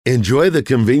Enjoy the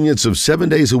convenience of 7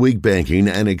 days a week banking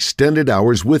and extended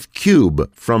hours with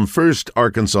Cube from First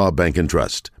Arkansas Bank and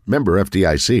Trust. Member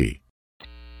FDIC. You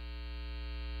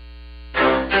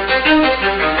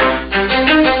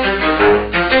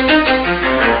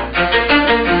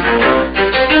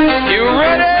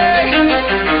ready?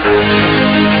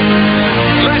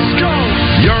 Let's go!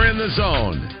 You're in the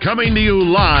zone. Coming to you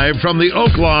live from the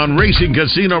Oaklawn Racing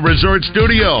Casino Resort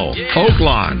Studio.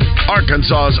 Oaklawn,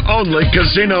 Arkansas's only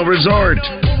casino resort.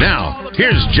 Now,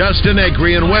 here's Justin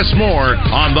Acree and Wes Moore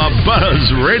on the Buzz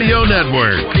Radio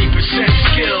Network. 20%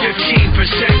 skill, 15%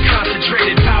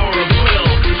 concentrated power of will,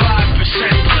 5%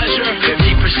 pleasure,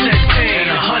 50% pain,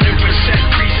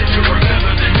 100% reason to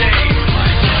remember the name.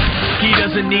 He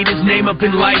doesn't need his name up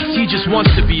in lights, he just wants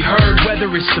to be heard, whether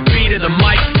it's the beat of the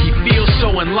mic. He feels so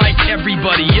unlike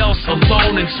everybody else,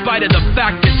 alone, in spite of the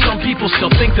fact that some people still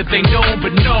think that they know,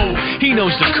 but no, he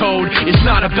knows the code. It's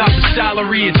not about the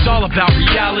salary, it's all about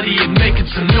reality and making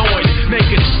some noise,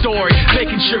 making a story,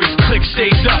 making sure his click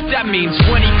stays up. That means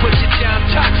when he puts it down,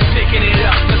 Tox picking it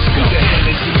up. Let's go. Who the hell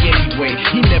is he anyway?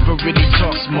 He never really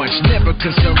talks much, never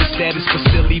concerned with status, but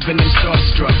still even him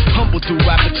starstruck. Humble through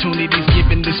opportunities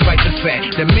given despite the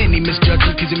fact that many misjudge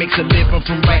him because he makes a living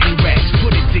from writing raps.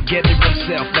 Put it together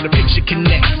himself, let a picture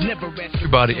connect. Never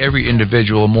everybody, every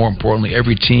individual, more importantly,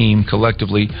 every team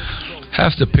collectively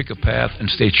has to pick a path and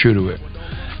stay true to it.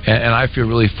 And I feel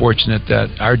really fortunate that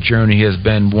our journey has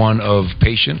been one of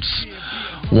patience,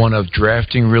 one of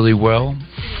drafting really well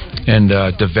and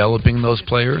developing those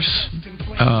players,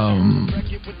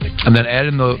 and then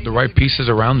adding the right pieces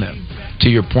around them. To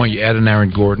your point, you add an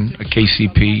Aaron Gordon, a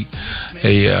KCP,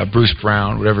 a Bruce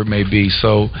Brown, whatever it may be.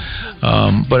 So,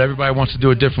 but everybody wants to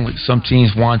do it differently. Some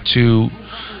teams want to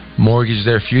mortgage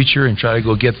their future and try to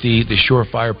go get the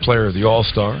surefire player, the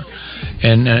all-star.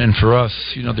 And for us,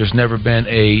 there's never been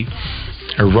a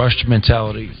rushed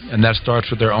mentality, and that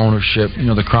starts with their ownership.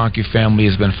 The Kroenke family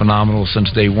has been phenomenal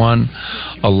since day one,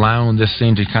 allowing this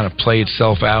thing to kind of play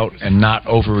itself out and not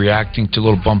overreacting to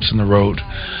little bumps in the road.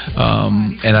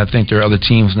 And I think there are other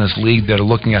teams in this league that are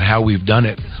looking at how we've done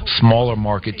it, smaller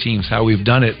market teams, how we've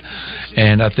done it,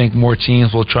 and I think more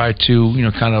teams will try to,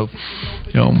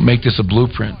 make this a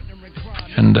blueprint.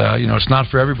 And it's not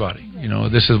for everybody.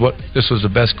 This was the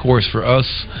best course for us,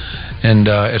 and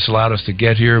it's allowed us to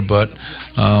get here. But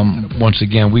once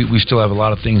again, we still have a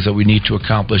lot of things that we need to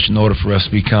accomplish in order for us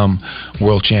to become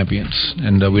world champions.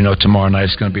 And we know tomorrow night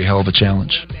is going to be a hell of a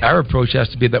challenge. Our approach has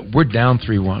to be that we're down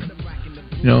 3-1.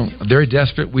 They're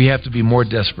desperate. We have to be more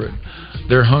desperate.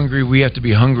 They're hungry. We have to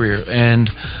be hungrier. And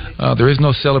there is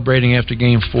no celebrating after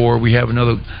Game 4. We have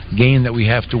another game that we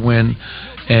have to win.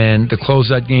 And to close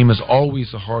that game is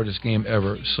always the hardest game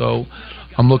ever. So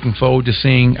I'm looking forward to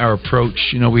seeing our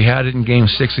approach. We had it in Game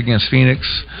 6 against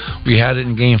Phoenix. We had it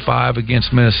in Game 5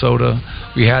 against Minnesota.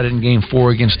 We had it in Game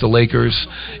 4 against the Lakers.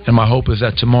 And my hope is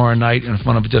that tomorrow night, in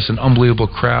front of just an unbelievable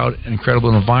crowd,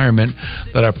 incredible environment,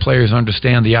 that our players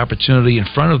understand the opportunity in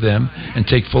front of them and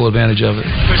take full advantage of it.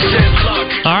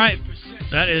 All right.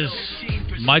 That is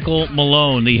Michael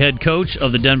Malone, the head coach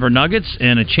of the Denver Nuggets,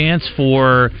 and a chance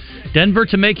for Denver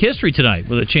to make history tonight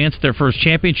with a chance at their first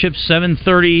championship.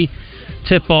 7:30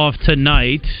 tip-off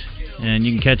tonight, and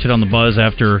you can catch it on the Buzz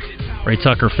after Ray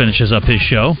Tucker finishes up his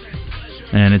show,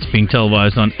 and it's being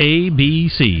televised on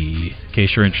ABC, in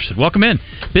case you're interested. Welcome in.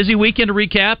 Busy weekend to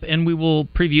recap, and we will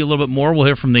preview a little bit more. We'll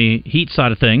hear from the Heat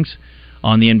side of things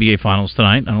on the NBA Finals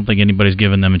tonight. I don't think anybody's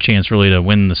given them a chance really to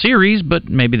win the series, but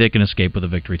maybe they can escape with a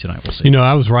victory tonight. We'll see.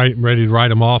 I was ready to write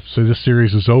them off, so this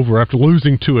series is over after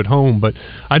losing 2 at home, but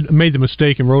I made the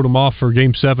mistake and wrote them off for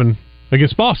Game 7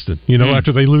 against Boston,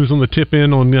 after they lose on the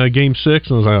tip-in on Game 6.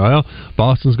 And I was like, well,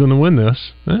 Boston's going to win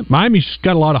this. Miami's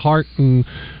got a lot of heart, and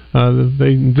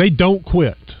they don't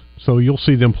quit. So you'll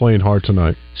see them playing hard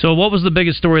tonight. So what was the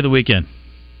biggest story of the weekend?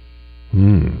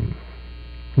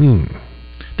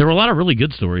 There were a lot of really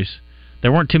good stories.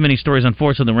 There weren't too many stories,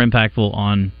 unfortunately, that were impactful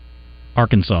on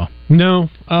Arkansas. No.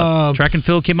 Track and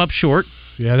field came up short.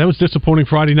 Yeah, that was disappointing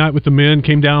Friday night with the men.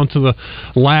 Came down to the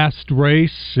last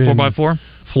race. 4x4?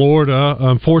 Florida,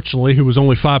 unfortunately, who was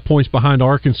only 5 points behind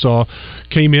Arkansas,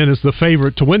 came in as the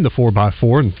favorite to win the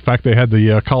 4x4. In fact, they had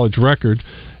the college record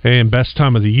and best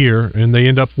time of the year, and they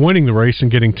end up winning the race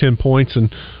and getting 10 points,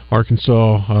 and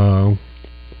Arkansas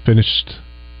finished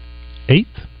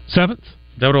 8th, 7th?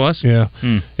 Is that what it was? Yeah,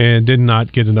 and did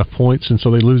not get enough points, and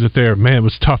so they lose it there. Man, it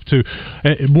was tough, too.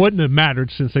 It wouldn't have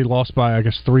mattered since they lost by,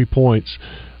 3 points.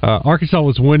 Arkansas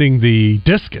was winning the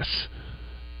discus.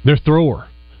 Their thrower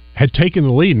had taken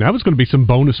the lead, and that was going to be some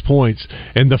bonus points.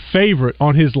 And the favorite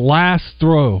on his last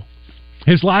throw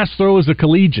as a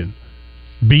collegian,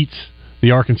 beats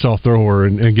the Arkansas thrower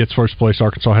and gets first place.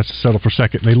 Arkansas has to settle for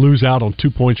second. They lose out on 2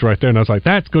 points right there, and I was like,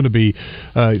 that's going to be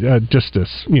just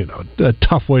a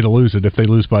tough way to lose it if they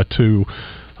lose by 2.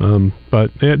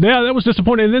 But that was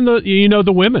disappointing. And then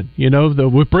the women,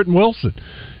 with Britton Wilson,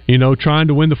 trying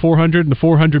to win the 400 and the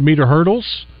 400 meter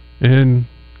hurdles and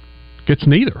gets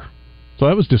neither. So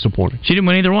that was disappointing. She didn't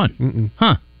win either one. Mm-mm.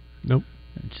 Huh? Nope.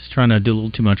 Just trying to do a little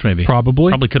too much, maybe.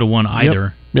 Probably could have won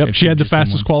either. Yep. She had the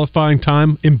fastest qualifying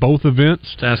time in both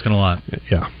events. It's asking a lot.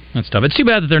 Yeah. That's tough. It's too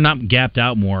bad that they're not gapped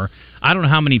out more. I don't know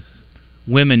how many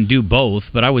women do both,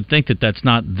 but I would think that that's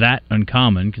not that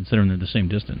uncommon considering they're the same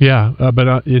distance. Yeah, but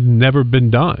it had never been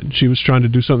done. She was trying to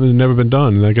do something that had never been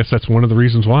done, and I guess that's one of the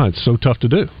reasons why it's so tough to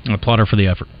do. I applaud her for the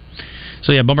effort.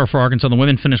 So, yeah, bummer for Arkansas. The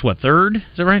women finished, third? Is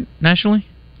that right, nationally?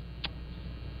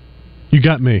 You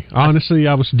got me. Honestly,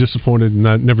 I was disappointed, and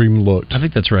I never even looked. I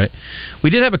think that's right. We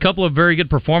did have a couple of very good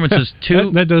performances,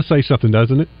 too. That does say something,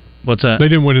 doesn't it? What's that? They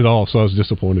didn't win it all, so I was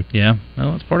disappointed. Yeah,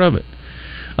 well, that's part of it.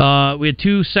 We had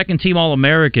 2 second-team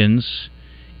All-Americans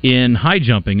in high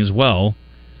jumping as well.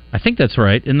 I think that's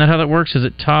right. Isn't that how that works? Is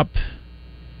it top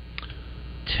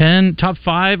 10, top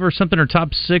 5 or something, or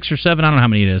top 6 or 7? I don't know how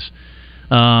many it is.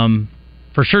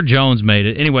 For sure Jones made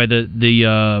it. Anyway,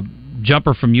 the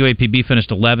jumper from UAPB finished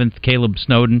 11th. Caleb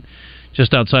Snowden,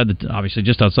 just outside the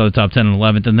top 10 and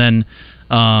 11th. And then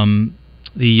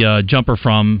the jumper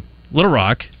from Little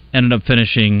Rock ended up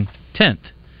finishing 10th.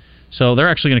 So they're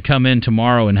actually going to come in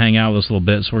tomorrow and hang out with us a little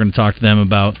bit. So we're going to talk to them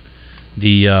about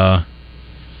the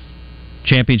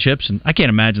championships. And I can't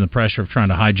imagine the pressure of trying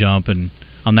to high jump and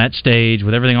on that stage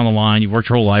with everything on the line. You've worked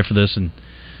your whole life for this, and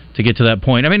to get to that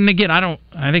point. I mean, again,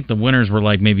 I think the winners were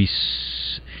like maybe.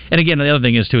 And again, the other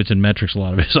thing is too, it's in metrics a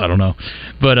lot of it, so I don't know.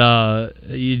 But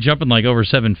you jumping like over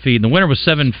 7 feet. And the winner was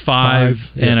 7.5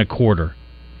 and a quarter.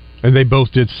 And they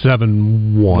both did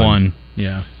 7.1.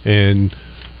 Yeah. And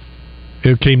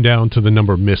it came down to the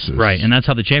number of misses. Right, and that's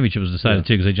how the championship was decided,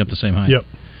 too, because they jumped the same height. Yep.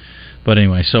 But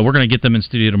anyway, so we're going to get them in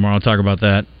studio tomorrow and talk about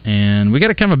that. And we got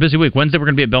a kind of a busy week. Wednesday, we're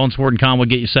going to be at Bell & Sword and Con. We'll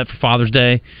get you set for Father's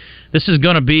Day. This is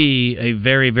going to be a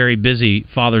very, very busy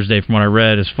Father's Day from what I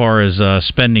read as far as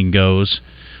spending goes.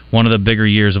 One of the bigger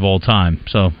years of all time.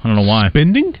 So, I don't know why.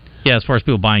 Spending? Yeah, as far as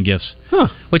people buying gifts. Huh.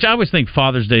 Which I always think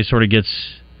Father's Day sort of gets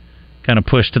kind of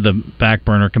pushed to the back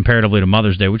burner comparatively to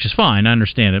Mother's Day, which is fine. I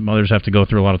understand it. Mothers have to go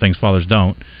through a lot of things fathers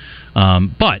don't.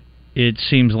 But it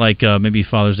seems like maybe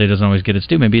Father's Day doesn't always get its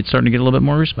due. Maybe it's starting to get a little bit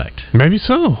more respect. Maybe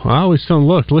so. I always tell them,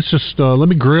 look, let's just let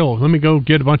me grill. Let me go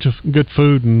get a bunch of good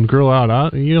food and grill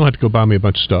out. You don't have to go buy me a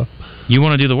bunch of stuff. You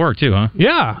want to do the work too, huh?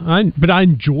 Yeah, but I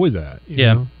enjoy that. You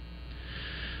know?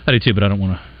 I do too, but I don't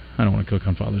want to cook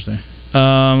on Father's Day.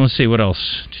 Let's see what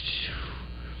else.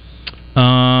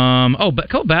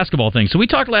 Couple basketball things. So we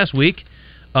talked last week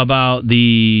about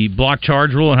the block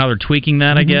charge rule and how they're tweaking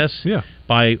that. I guess. Yeah.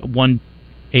 By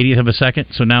 1/80th of a second.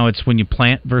 So now it's when you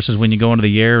plant versus when you go into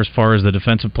the air as far as the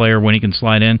defensive player when he can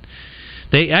slide in.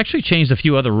 They actually changed a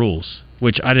few other rules,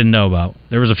 which I didn't know about.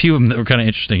 There was a few of them that were kind of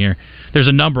interesting here. There's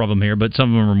a number of them here, but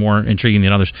some of them are more intriguing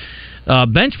than others.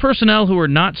 Bench personnel who are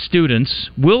not students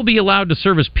will be allowed to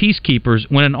serve as peacekeepers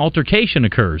when an altercation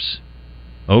occurs.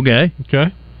 Okay.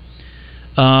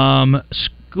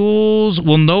 Schools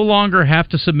will no longer have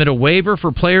to submit a waiver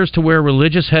for players to wear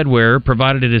religious headwear,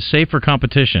 provided it is safe for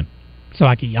competition. So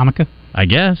like a yarmulke? I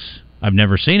guess. I've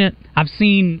never seen it. I've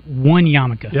seen one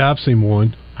yarmulke. Yeah, I've seen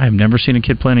one. I've never seen a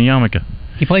kid playing a yarmulke.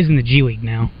 He plays in the G League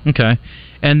now. Okay.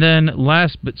 And then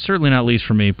last, but certainly not least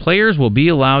for me, players will be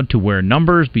allowed to wear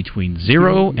numbers between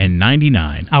 0 and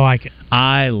 99. I like it.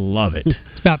 I love it.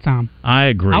 It's about time. I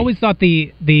agree. I always thought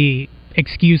the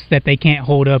excuse that they can't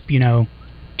hold up,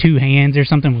 2 hands or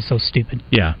something was so stupid.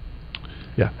 Yeah.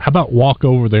 Yeah. How about walk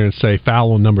over there and say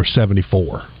foul on number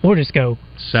 74? Or just go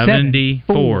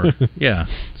 74. Yeah.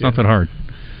 It's not that hard.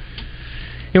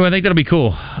 Anyway, I think that'll be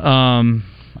cool.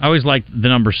 I always liked the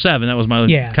number 7. That was my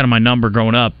kind of my number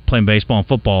growing up, playing baseball and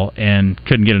football, and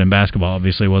couldn't get it in basketball.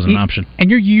 Obviously, it wasn't an option.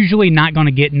 And you're usually not going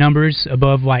to get numbers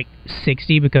above,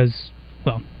 60 because,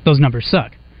 those numbers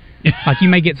suck. You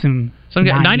may get some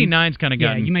 99's kind of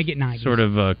gotten you may get 90s. Sort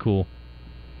of cool.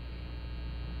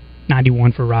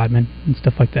 91 for Rodman and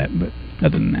stuff like that, but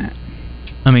other than that.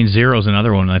 I mean, 0's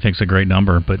another one I think is a great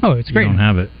number, but it's great. You don't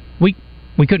have it. We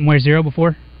couldn't wear 0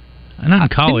 before? Not in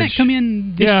college. Didn't that come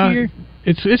in this year?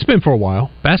 It's been for a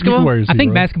while. Basketball? I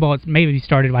think basketball maybe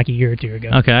started a year or two ago.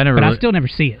 Okay, I still never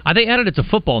see it. They added it to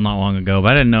football not long ago,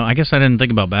 but I didn't know. I guess I didn't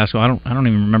think about basketball. I don't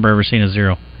even remember ever seeing a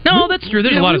 0. No, that's true.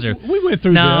 There's a lot of zeros. We went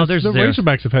through this. The zeros.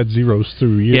 Razorbacks have had zeros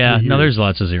through years. Yeah, no, there's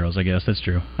lots of zeros, I guess. That's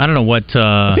true. I don't know what...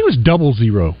 I think it was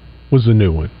 00 was the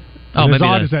new one. Oh, and maybe as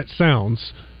odd as that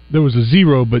sounds, there was a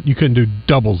 0, but you couldn't do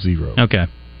double 0. Okay.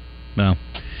 Well,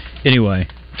 anyway,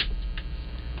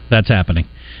 that's happening.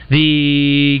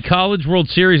 The College World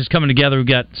Series is coming together. We've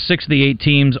got 6 of the 8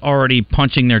 teams already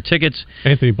punching their tickets.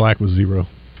 Anthony Black was 0.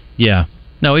 Yeah.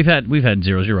 No, we've had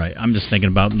zeros. You're right. I'm just thinking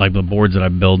about like the boards that I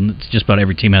build, and it's just about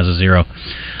every team has a 0.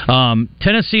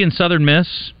 Tennessee and Southern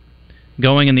Miss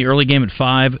going in the early game at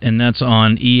 5, and that's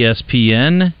on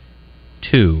ESPN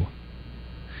 2.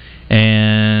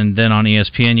 And then on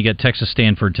ESPN, you got Texas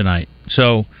Stanford tonight.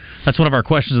 So that's one of our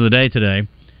questions of the day today.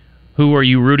 Who are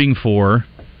you rooting for,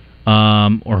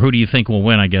 or who do you think will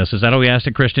win? I guess is that how we asked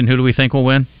it, Christian? Who do we think will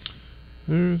win?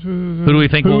 Who do we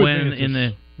think will win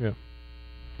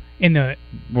in the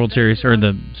World Series or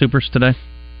the Supers today?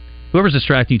 Whoever's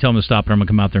distracting, you tell them to stop, and I'm gonna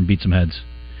come out there and beat some heads.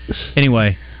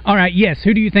 Anyway. All right. Yes.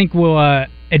 Who do you think will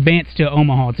advance to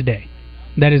Omaha today?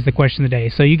 That is the question of the day.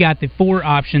 So you got the 4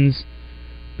 options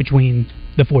between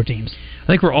the 4 teams. I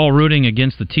think we're all rooting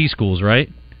against the T schools, right?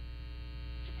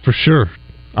 For sure.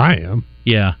 I am.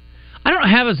 Yeah.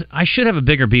 I should have a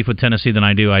bigger beef with Tennessee than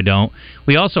I do. I don't.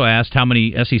 We also asked how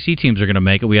many SEC teams are going to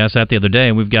make it. We asked that the other day,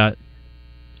 and we've got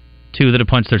 2 that have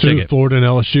punched their ticket. Florida and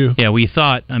LSU. Yeah, we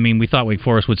thought Wake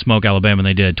Forest would smoke Alabama, and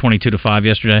they did. 22-5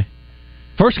 yesterday.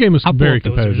 First game was very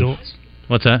competitive.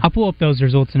 What's that? I'll pull up those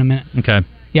results in a minute. Okay.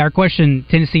 Yeah, our question,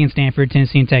 Tennessee and Stanford,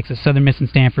 Tennessee and Texas, Southern Miss and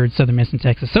Stanford, Southern Miss and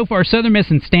Texas. So far, Southern Miss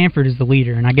and Stanford is the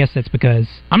leader, and I guess that's because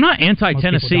I'm not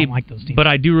anti-Tennessee, like those teams. But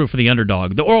I do root for the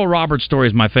underdog. The Oral Roberts story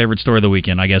is my favorite story of the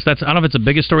weekend, I guess. I don't know if it's the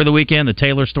biggest story of the weekend. The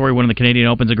Taylor story, winning the Canadian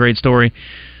Open, is a great story.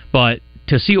 But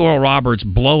to see Oral Roberts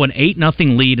blow an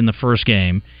 8-0 lead in the first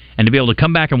game and to be able to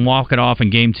come back and walk it off in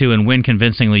Game 2 and win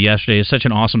convincingly yesterday is such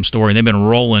an awesome story. They've been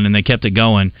rolling, and they kept it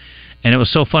going. And it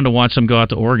was so fun to watch them go out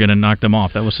to Oregon and knock them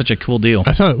off. That was such a cool deal.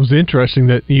 I thought it was interesting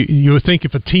that you would think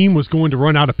if a team was going to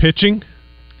run out of pitching,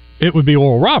 it would be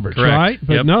Oral Roberts, correct, right?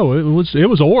 But yep. no, it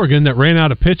was Oregon that ran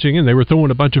out of pitching, and they were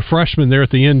throwing a bunch of freshmen there at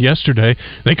the end yesterday.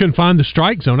 They couldn't find the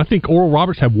strike zone. I think Oral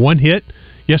Roberts had 1 hit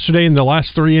yesterday in the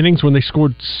last 3 innings when they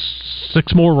scored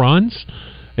 6 more runs.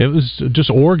 It was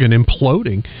just Oregon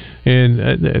imploding.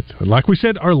 And like we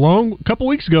said, a couple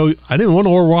weeks ago, I didn't want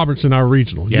Oral Roberts in our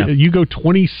regional. Yeah. You go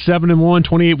 27-1,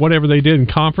 28, whatever they did in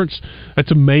conference,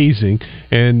 that's amazing.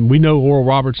 And we know Oral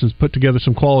Roberts has put together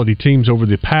some quality teams over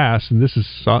the past, and this is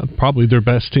probably their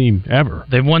best team ever.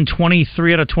 They've won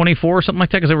 23 out of 24 or something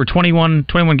like that because they were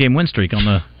 21-game win streak on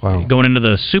the going into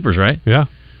the Supers, right? Yeah.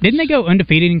 Didn't they go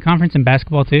undefeated in conference in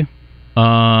basketball, too?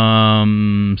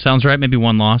 Sounds right. Maybe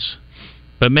 1 loss.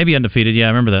 But maybe undefeated, yeah, I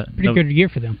remember that. Pretty good year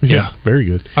for them. Yeah, very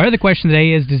good. Our other question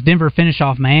today is, does Denver finish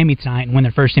off Miami tonight and win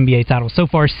their first NBA title? So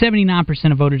far,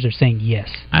 79% of voters are saying yes.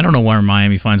 I don't know where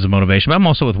Miami finds the motivation, but I'm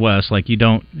also with Wes. Like,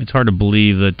 it's hard to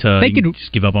believe that they you can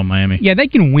just give up on Miami. Yeah, they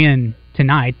can win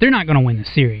tonight. They're not going to win the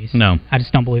series. No. I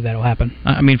just don't believe that'll happen.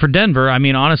 I mean, for Denver,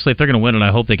 honestly, if they're going to win it, I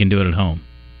hope they can do it at home.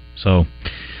 So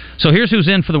here's who's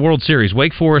in for the World Series.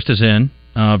 Wake Forest is in.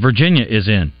 Virginia is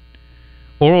in.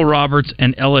 Oral Roberts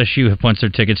and LSU have punched their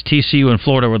tickets. TCU and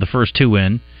Florida were the first 2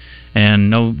 in. And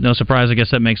no surprise, I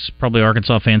guess that makes probably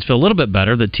Arkansas fans feel a little bit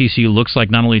better that TCU looks like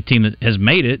not only a team that has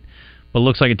made it, but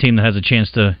looks like a team that has a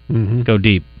chance to go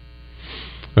deep.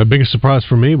 The biggest surprise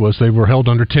for me was they were held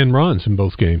under 10 runs in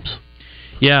both games.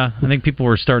 Yeah, I think people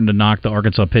were starting to knock the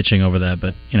Arkansas pitching over that.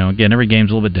 But, again, every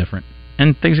game's a little bit different.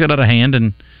 And things got out of hand,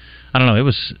 and I don't know, it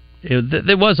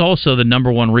was also the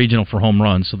number 1 regional for home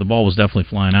runs, so the ball was definitely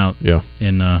flying out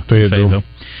in Fayetteville.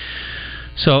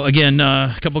 So, again,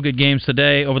 a couple good games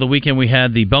today. Over the weekend, we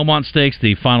had the Belmont Stakes,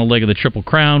 the final leg of the Triple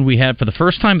Crown. We had, for the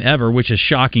first time ever, which is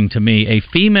shocking to me, a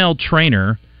female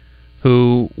trainer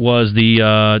who was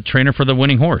the trainer for the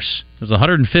winning horse. It was the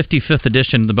 155th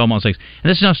edition of the Belmont Stakes. And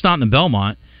this is just not in the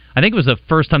Belmont. I think it was the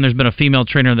first time there's been a female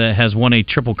trainer that has won a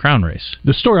Triple Crown race.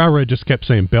 The story I read just kept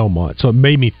saying Belmont, so it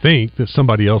made me think that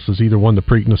somebody else has either won the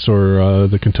Preakness or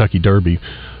the Kentucky Derby.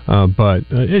 But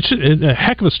it's a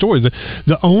heck of a story.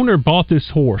 The owner bought this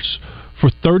horse for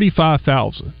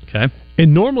 $35,000. Okay.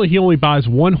 And normally he only buys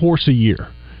 1 horse a year.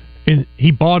 And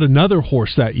he bought another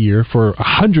horse that year for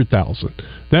 $100,000.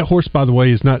 That horse, by the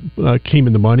way, is not came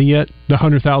in the money yet. The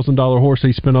 $100,000 horse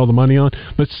he spent all the money on.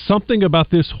 But something about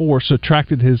this horse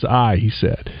attracted his eye, he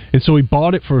said, and so he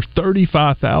bought it for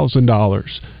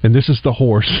 $35,000. And this is the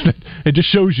horse. It just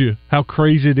shows you how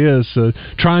crazy it is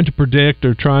trying to predict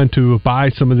or trying to buy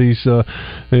some of these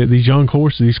young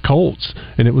horses, these colts.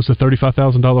 And it was a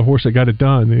 $35,000 horse that got it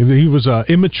done. He was an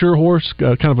immature horse,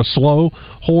 kind of a slow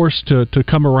horse to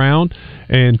come around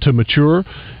and to mature.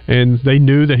 And they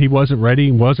knew that he wasn't ready,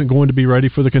 and wasn't going to be ready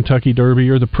for the Kentucky Derby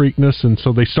or the Preakness, and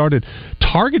so they started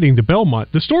targeting the Belmont.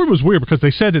 The story was weird because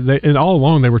they said and all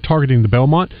along they were targeting the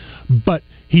Belmont, but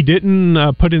he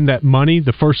didn't put in that money.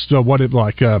 The first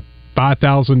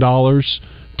 $5,000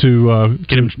 to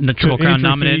get him Triple Crown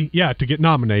nominated. Yeah, to get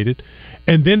nominated,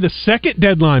 and then the second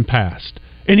deadline passed,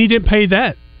 and he didn't pay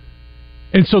that,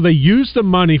 and so they used the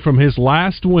money from his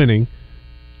last winning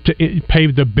to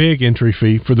pay the big entry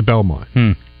fee for the Belmont.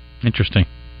 Interesting.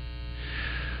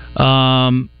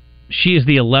 She is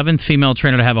the 11th female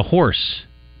trainer to have a horse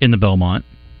in the Belmont,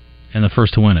 and the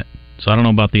first to win it. So I don't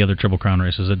know about the other Triple Crown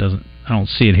races. I don't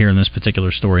see it here in this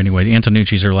particular story. Anyway,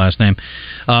 Antonucci's her last name.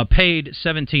 Paid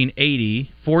 $1,780.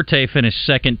 Forte finished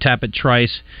second. Tapit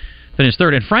Trice finished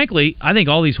third. And frankly, I think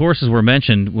all these horses were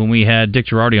mentioned when we had Dick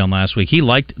Girardi on last week. He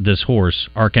liked this horse,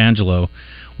 Arcangelo.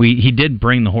 He did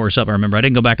bring the horse up. I remember. I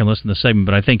didn't go back and listen to the segment,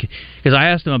 but I think because I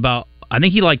asked him about. I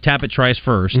think he liked Tapit Trice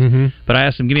first, but I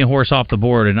asked him, give me a horse off the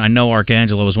board, and I know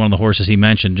Arcangelo was one of the horses he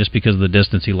mentioned just because of the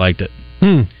distance he liked it.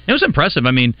 It was impressive.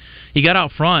 I mean, he got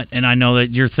out front, and I know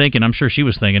that you're thinking, I'm sure she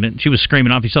was thinking it. She was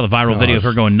screaming off. You saw the viral video of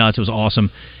her going nuts. It was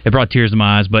awesome. It brought tears to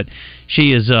my eyes, but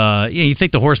she is, you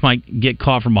think the horse might get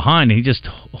caught from behind, and he just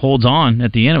holds on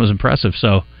at the end. It was impressive.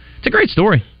 So it's a great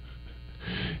story.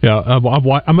 Yeah,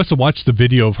 I must have watched the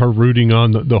video of her rooting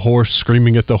on the horse,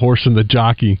 screaming at the horse and the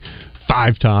jockey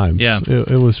 5 times. Yeah,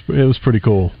 it was pretty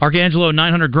cool. Arcangelo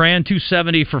 $900,000,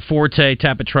 $270 for Forte.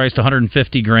 Tapit Trice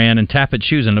 $150,000, and Tapit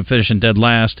Shoes ended up finishing dead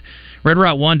last. Red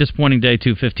Route 1, disappointing day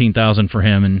two, $15,000 for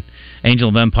him, and Angel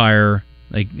of Empire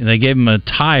they gave him a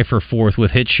tie for fourth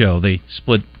with Hit Show. They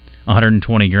split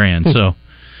 $120,000. So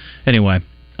anyway,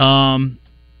 going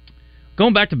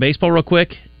back to baseball real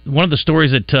quick. One of the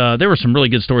stories that there were some really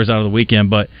good stories out of the weekend,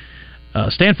 but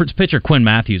Stanford's pitcher Quinn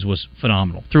Matthews was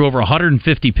phenomenal. Threw over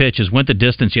 150 pitches, went the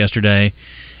distance yesterday,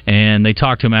 and they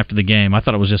talked to him after the game. I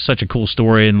thought it was just such a cool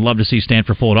story, and love to see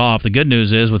Stanford pull it off. The good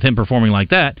news is, with him performing like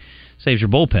that, saves your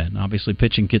bullpen. Obviously,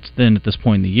 pitching gets thin at this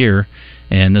point in the year,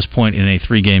 and this point in a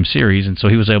 3-game series, and so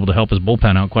he was able to help his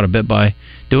bullpen out quite a bit by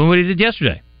doing what he did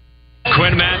yesterday.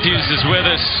 Quinn Matthews is with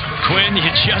us. Quinn, you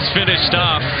just finished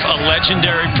off a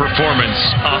legendary performance.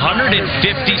 156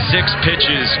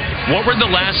 pitches. What were the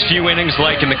last few innings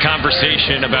like in the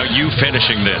conversation about you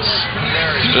finishing this?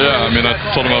 Yeah, I mean, I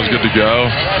told them I was good to go.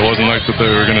 It wasn't like that they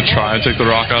were going to try and take the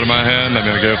rock out of my hand. I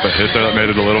mean, I gave up a hit there that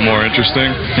made it a little more interesting.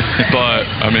 But,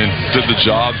 I mean, did the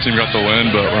job. Team got the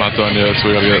win, but we're not done yet, so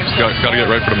we got to get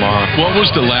ready for tomorrow. What was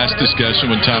the last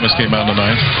discussion when Thomas came out in the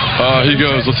ninth? He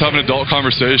goes, let's have an adult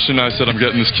conversation. I said, I'm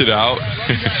getting this kid out.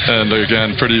 And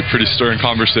again, pretty stirring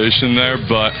conversation there.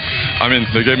 But, I mean,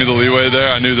 they gave me the leeway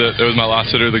there. I knew that it was my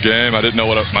last hitter of the game. I didn't know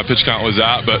what my pitch count was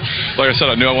at. But, like I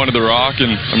said, I knew I wanted the rock.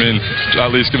 And, I mean,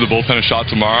 at least give the bullpen a shot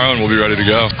tomorrow, and we'll be ready to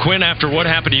go. Quinn, after what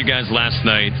happened to you guys last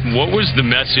night, what was the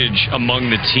message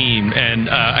among the team? And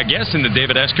I guess in the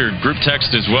David Esker group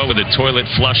text as well with the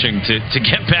toilet flushing to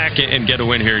get back and get a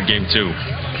win here in Game 2.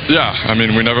 Yeah, I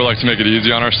mean, we never like to make it easy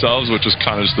on ourselves, which is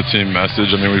kind of just the team message.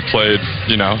 I mean, we played,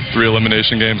 3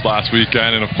 elimination games last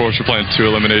weekend, and of course we're playing 2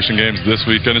 elimination games this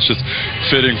weekend. It's just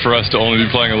fitting for us to only be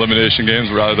playing elimination games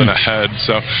rather than ahead.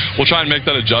 So we'll try and make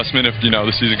that adjustment if,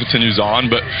 the season continues on.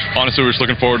 But honestly, we're just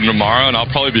looking forward to tomorrow, and I'll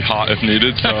probably be hot if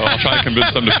needed, so I'll try and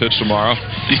convince them to pitch tomorrow.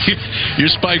 Your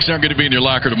spikes aren't going to be in your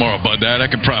locker tomorrow, bud. Dad, I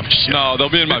can promise you. No,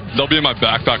 they'll be in my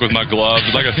backpack with my gloves.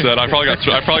 Like I said, I probably got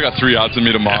 3 outs in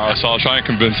me tomorrow, so I'll try and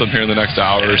convince them here in the next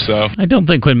hour or so. I don't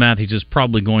think Quinn Matthews is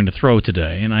probably going to throw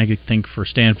today, and I think for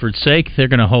Stanford's sake, they're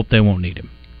going to hope they won't need him.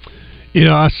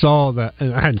 I saw that,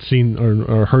 and I hadn't seen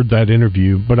or heard that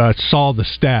interview, but I saw the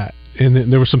stat,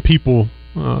 and there were some people,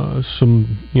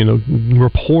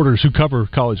 reporters who cover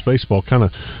college baseball kind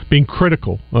of being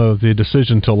critical of the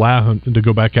decision to allow him to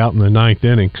go back out in the 9th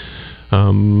inning.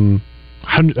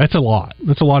 That's a lot.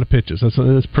 That's a lot of pitches.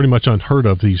 That's pretty much unheard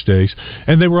of these days.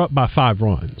 And they were up by 5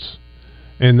 runs.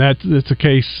 And that's a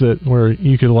case where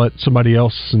you could let somebody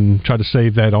else and try to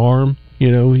save that arm.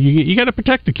 You got to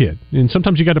protect the kid, and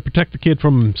sometimes you got to protect the kid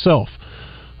from himself.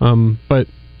 But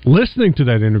listening to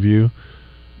that interview,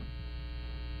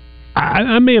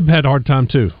 I may have had a hard time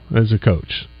too as a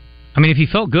coach. I mean, if he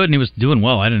felt good and he was doing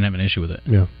well, I didn't have an issue with it.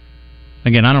 Yeah.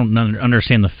 Again, I don't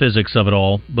understand the physics of it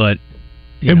all, but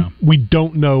we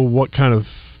don't know what kind of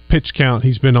pitch count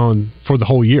he's been on for the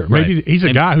whole year. Maybe right. He's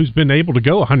a guy who's been able to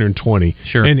go 120.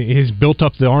 Sure. And he's built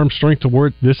up the arm strength to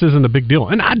where this isn't a big deal.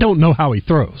 And I don't know how he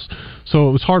throws. So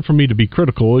it was hard for me to be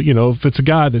critical. If it's a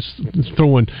guy that's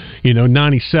throwing,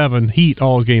 97 heat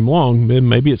all game long, then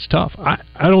maybe it's tough.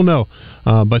 I don't know.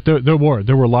 But there were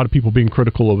a lot of people being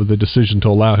critical over the decision to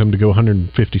allow him to go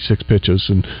 156 pitches,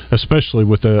 and especially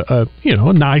with a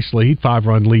nice lead,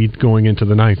 5-run lead going into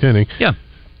the 9th inning. Yeah.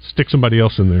 stick somebody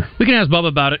else in there. We can ask Bubba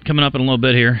about it coming up in a little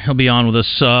bit here. He'll be on with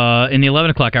us in the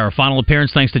 11 o'clock hour. Final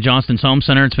appearance thanks to Johnston's Home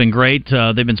Center. It's been great.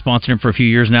 They've been sponsoring him for a few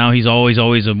years now. He's always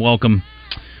a welcome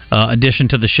addition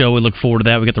to the show. We look forward to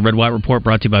that. We got the Red White Report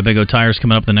brought to you by Big O Tires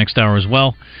coming up the next hour as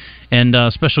well. And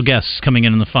special guests coming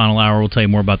in the final hour. We'll tell you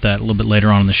more about that a little bit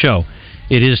later on in the show.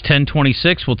 It is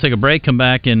 10:26. We'll take a break, come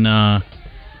back, and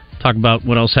talk about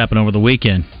what else happened over the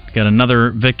weekend. Got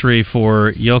another victory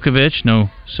for Djokovic. No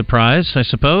surprise, I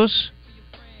suppose.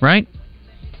 Right?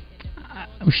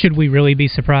 Should we really be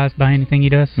surprised by anything he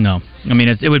does? No. I mean,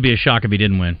 it would be a shock if he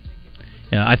didn't win.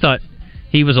 Yeah, I thought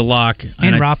he was a lock.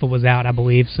 And Rafa was out, I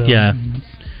believe. So yeah.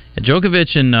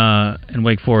 Djokovic and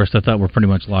Wake Forest, I thought, were pretty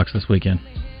much locks this weekend.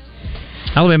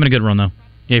 Alabama in a good run, though.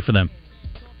 Yay for them.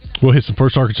 We'll hit some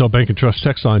First Arkansas Bank and Trust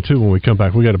text line, too, when we come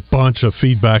back. We got a bunch of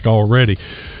feedback already.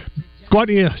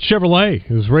 Gwatney Chevrolet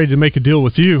is ready to make a deal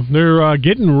with you. They're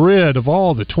getting rid of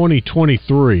all the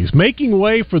 2023s, making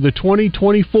way for the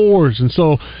 2024s, and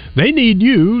so they need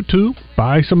you to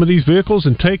buy some of these vehicles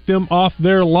and take them off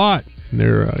their lot.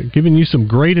 They're giving you some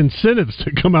great incentives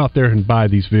to come out there and buy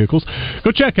these vehicles.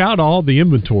 Go check out all the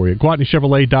inventory at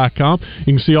GwatneyChevrolet.com. You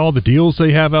can see all the deals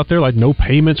they have out there, like no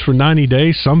payments for 90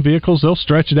 days. Some vehicles, they'll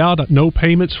stretch it out at no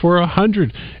payments for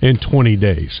 120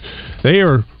 days. They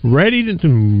are ready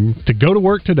to go to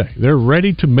work today. They're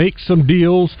ready to make some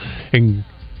deals, and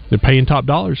they're paying top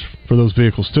dollars for those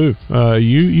vehicles, too.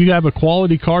 You have a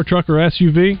quality car, truck, or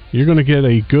SUV, you're going to get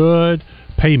a good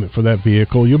payment for that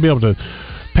vehicle. You'll be able to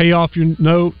pay off your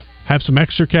note, have some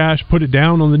extra cash, put it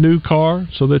down on the new car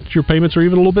so that your payments are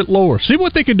even a little bit lower. See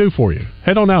what they can do for you.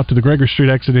 Head on out to the Gregory Street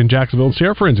exit in Jacksonville and see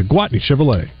our friends at Gwatney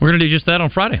Chevrolet. We're going to do just that on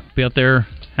Friday. Be out there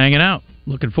hanging out.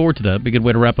 Looking forward to that. Be a good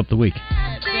way to wrap up the week.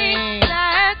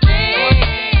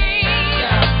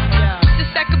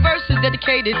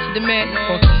 Dedicated to the man,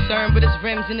 more concerned with his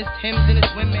rims and his Timbs and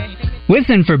his women.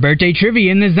 Listen for Birthday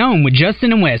Trivia in the Zone with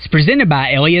Justin and Wes, presented by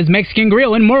Elia's Mexican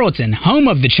Grill in Morrilton, home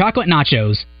of the chocolate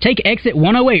nachos. Take exit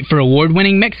 108 for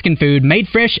award-winning Mexican food made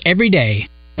fresh every day.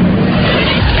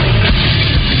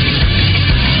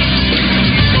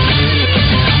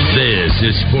 This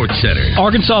is SportsCenter.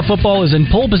 Arkansas football is in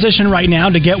pole position right now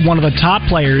to get one of the top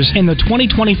players in the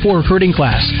 2024 recruiting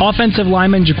class. Offensive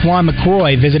lineman Jaquan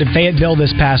McRoy visited Fayetteville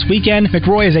this past weekend.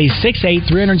 McRoy is a 6'8",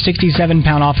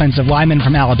 367-pound offensive lineman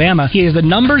from Alabama. He is the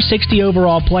number 60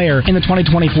 overall player in the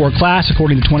 2024 class,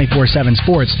 according to 24/7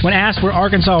 Sports. When asked where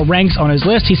Arkansas ranks on his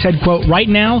list, he said, quote, "Right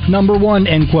now, number 1,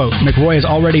 end quote." McRoy has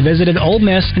already visited Ole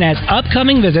Miss and has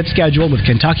upcoming visits scheduled with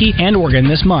Kentucky and Oregon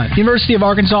this month. The University of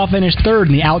Arkansas finished third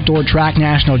in the outdoor track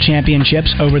national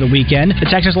championships over the weekend. The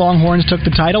Texas Longhorns took the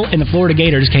title, and the Florida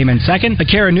Gators came in second.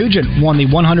 Akara Nugent won the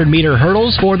 100-meter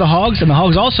hurdles for the Hogs, and the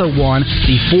Hogs also won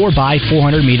the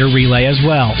 4x400-meter relay as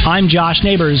well. I'm Josh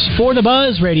Neighbors for the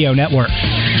Buzz Radio Network.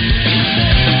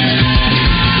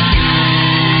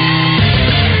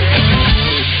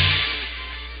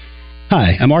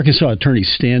 Hi, I'm Arkansas attorney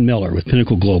Stan Miller with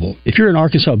Pinnacle Global. If you're an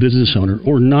Arkansas business owner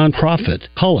or nonprofit,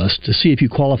 call us to see if you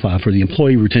qualify for the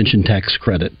Employee Retention Tax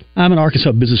Credit. I'm an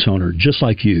Arkansas business owner just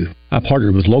like you. I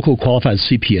partner with local qualified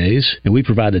CPAs, and we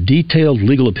provide a detailed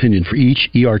legal opinion for each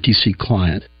ERTC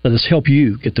client. Let us help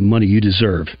you get the money you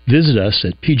deserve. Visit us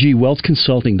at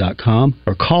pgwealthconsulting.com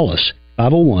or call us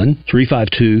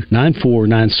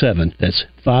 501-352-9497. That's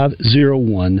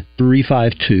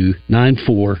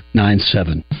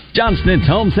 501-352-9497. Johnston's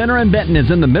Home Center in Benton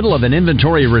is in the middle of an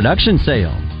inventory reduction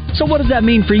sale. So what does that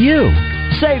mean for you?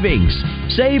 Savings.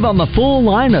 Save on the full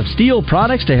line of steel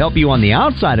products to help you on the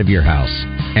outside of your house.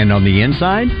 And on the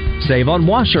inside, save on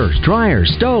washers,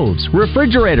 dryers, stoves,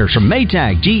 refrigerators from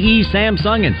Maytag, GE,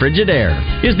 Samsung, and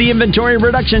Frigidaire. Is the inventory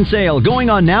reduction sale going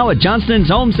on now at Johnston's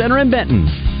Home Center in Benton?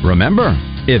 Remember,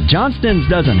 if Johnston's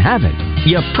doesn't have it,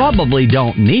 you probably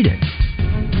don't need it.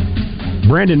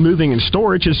 Brandon Moving and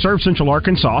Storage has served Central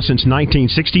Arkansas since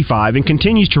 1965 and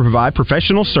continues to provide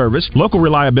professional service, local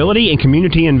reliability, and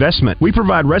community investment. We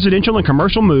provide residential and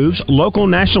commercial moves, local,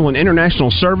 national, and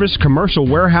international service, commercial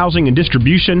warehousing and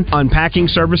distribution, unpacking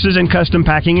services, and custom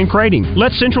packing and crating.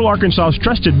 Let Central Arkansas's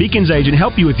trusted Beacons agent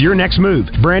help you with your next move.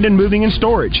 Brandon Moving and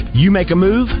Storage. You make a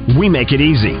move, we make it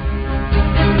easy.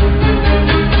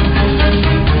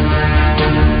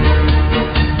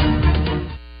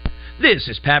 This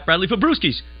is Pat Bradley for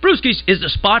Brewski's. Brewski's is the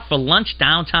spot for lunch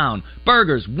downtown.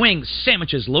 Burgers, wings,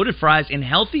 sandwiches, loaded fries, and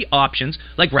healthy options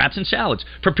like wraps and salads.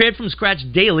 Prepared from scratch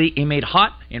daily and made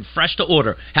hot and fresh to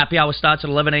order. Happy hour starts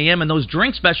at 11 a.m. and those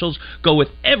drink specials go with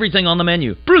everything on the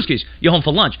menu. Brewski's, you're home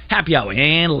for lunch, happy hour,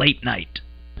 and late night.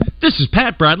 This is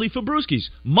Pat Bradley for Brewskis.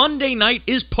 Monday night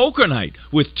is poker night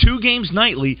with 2 games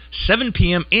nightly, 7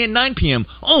 p.m. and 9 p.m.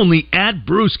 only at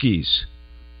Brewskis.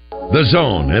 The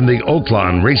Zone and the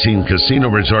Oaklawn Racing Casino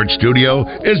Resort Studio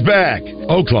is back.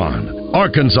 Oaklawn,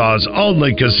 Arkansas's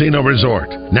only casino resort.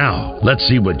 Now, let's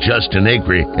see what Justin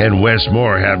Acree and Wes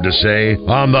Moore have to say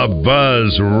on the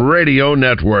Buzz Radio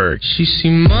Network. She see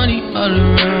money all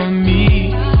around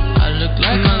me. I look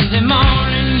like Monday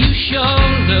morning. You sure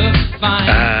look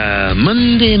fine.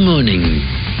 Monday morning.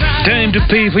 Time to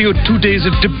pay for your 2 days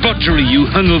of debauchery, you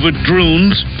hungover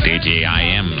drones.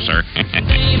 TGIM, sir. I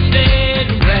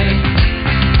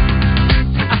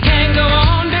can't go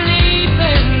on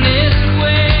believing this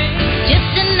way.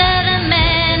 Just another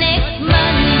manic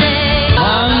Monday.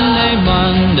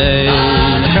 Monday.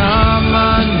 Come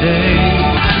Monday.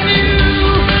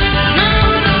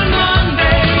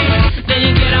 Then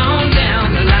you get on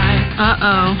down the line.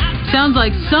 Uh-oh. Sounds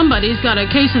like somebody's got a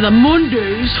case of the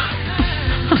Mondays.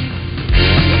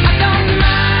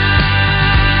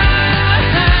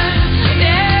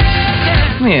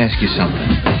 Let me ask you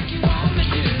something.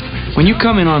 When you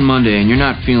come in on Monday and you're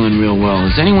not feeling real well,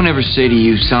 does anyone ever say to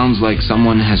you, sounds like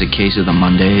someone has a case of the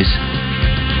Mondays?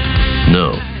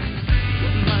 No.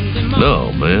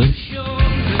 No, man.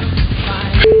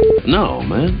 No,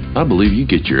 man. I believe you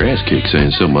get your ass kicked saying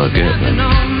something like that, man.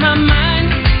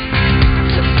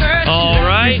 All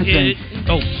right.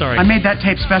 Sorry. I made that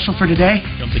tape special for today.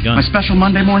 Jump the gun. My special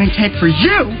Monday morning tape for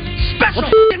you. Special.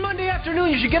 Monday afternoon,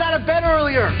 you should get out of bed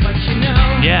earlier.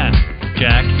 Yeah,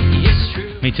 Jack.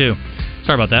 Me too.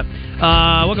 Sorry about that.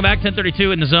 Welcome back,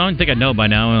 10:32 in the Zone. I think I know by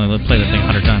now. I've played that thing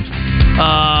 100 times.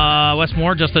 Wes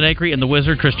Moore, Justin Acree, and the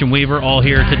Wizard, Christian Weaver, all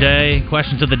here today.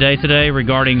 Questions of the day today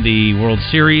regarding the World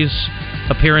Series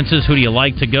appearances. Who do you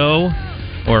like to go?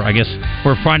 Or I guess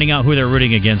we're finding out who they're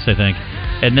rooting against, I think.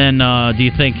 And then do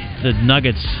you think the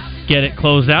Nuggets get it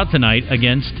closed out tonight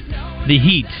against the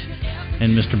Heat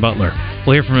and Mr. Butler?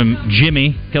 We'll hear from him,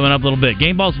 Jimmy, coming up a little bit.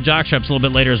 Game Balls and Jock Shops a little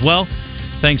bit later as well.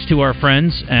 Thanks to our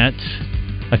friends at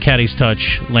A Caddy's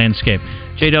Touch Landscape.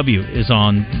 JW is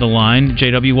on the line.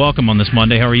 JW, welcome on this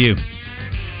Monday. How are you?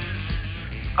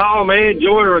 Oh, man,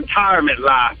 enjoy retirement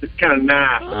life. It's kind of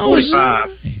nice.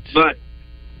 45. But,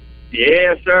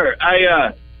 yeah, sir.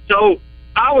 So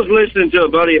I was listening to a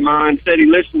buddy of mine, said he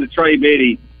listened to Trey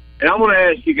Biddy, and I want to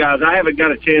ask you guys, I haven't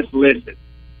got a chance to listen.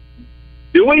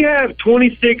 Do we have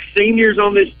 26 seniors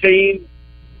on this team?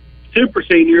 Super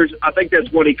seniors, I think that's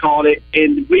what he called it.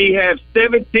 And we have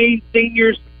 17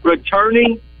 seniors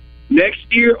returning next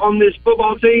year on this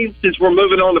football team, since we're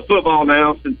moving on to football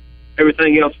now, since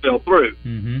everything else fell through.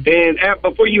 Mm-hmm. And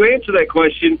before you answer that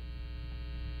question,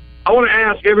 I want to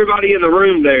ask everybody in the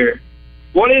room there,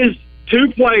 what is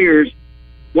 2 players,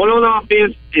 one on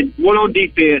offense and one on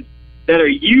defense, that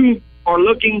you are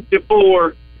looking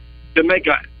for to make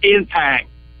an impact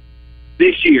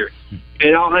this year?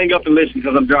 And I'll hang up and listen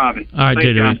because I'm driving. All right,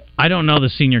 JW. I don't know the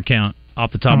senior count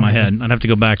off the top of my head. I'd have to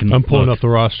go back and I'm pulling look up the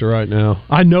roster right now.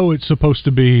 I know it's supposed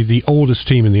to be the oldest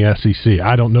team in the SEC.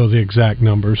 I don't know the exact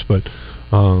numbers, but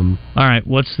all right,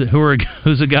 who's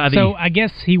the guy that So I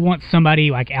guess he wants somebody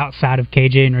like outside of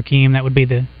KJ and Rakeem. That would be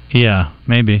the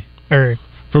maybe. For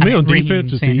me on Raheem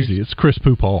defense, it's Sanders. easy. It's Chris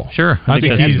Paul. Sure. I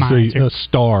think he's a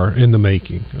star in the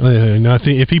making. And I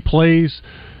think if he plays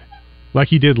like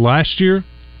he did last year,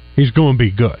 he's going to be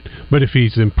good. But if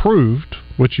he's improved,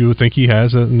 which you would think he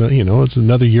has, it's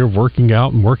another year of working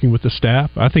out and working with the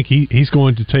staff. I think he's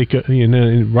going to take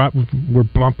right where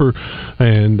Bumper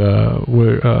and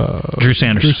where Drew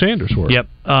Sanders were. Yep.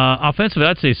 Offensively,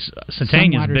 I'd say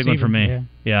Satania's a big one for me.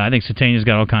 Yeah, I think Satania's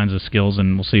got all kinds of skills,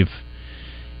 and we'll see if.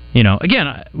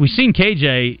 Again, we've seen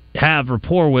KJ have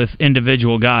rapport with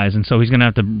individual guys, and so he's going to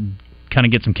have to kind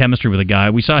of get some chemistry with a guy.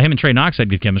 We saw him and Trey Knox had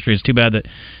good chemistry. It's too bad that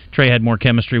Trey had more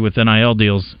chemistry with NIL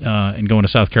deals and going to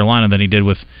South Carolina than he did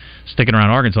with sticking around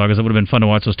Arkansas, because it would have been fun to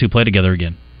watch those two play together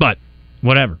again. But,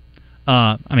 whatever.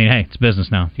 Hey, it's business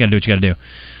now. You got to do what you got to do.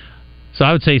 So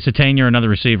I would say Satania or another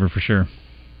receiver for sure.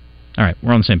 All right,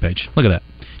 we're on the same page. Look at that.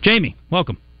 Jamie,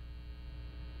 welcome.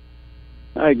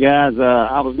 Hey, guys.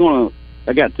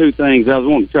 I got 2 things. I was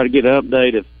wanting to try to get an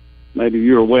update if maybe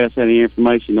you or Wes had any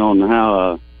information on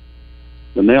how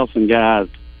the Nelson guys'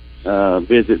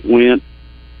 visit went.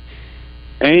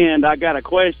 And I got a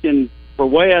question for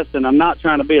Wes, and I'm not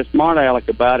trying to be a smart aleck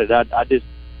about it.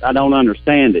 I don't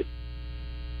understand it.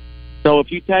 So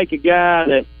if you take a guy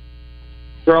that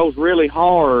throws really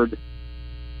hard,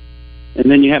 and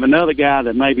then you have another guy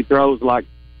that maybe throws like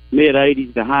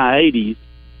mid-80s to high 80s,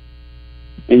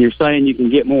 and you're saying you can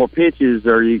get more pitches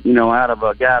or out of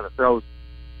a guy that throws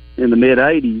in the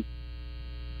mid-80s,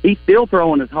 he's still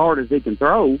throwing as hard as he can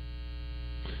throw.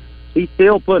 He's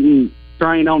still putting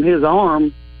strain on his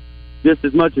arm just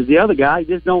as much as the other guy. He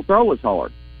just don't throw as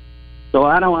hard. So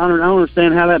I don't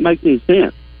understand how that makes any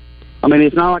sense. I mean,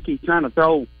 it's not like he's trying to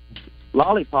throw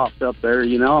lollipops up there,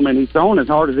 you know. I mean, he's throwing as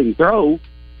hard as he can throw.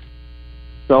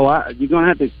 So you're going to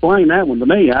have to explain that one to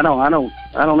me. I don't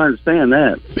understand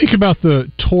that. Think about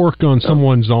the torque on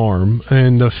someone's arm,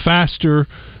 and the faster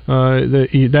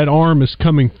that arm is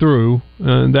coming through,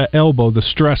 that elbow, the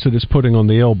stress it is putting on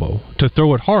the elbow. To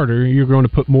throw it harder, you're going to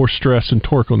put more stress and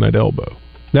torque on that elbow.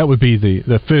 That would be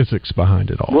the physics behind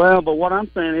it all. Well, but what I'm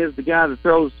saying is the guy that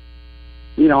throws,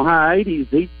 high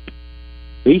 80s,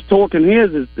 he's torquing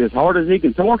his as hard as he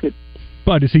can torque it.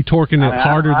 But is he torquing it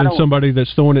harder than somebody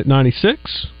that's throwing it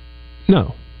 96?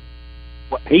 No.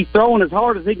 He's throwing as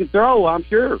hard as he can throw, I'm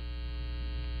sure.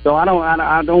 So I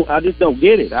just don't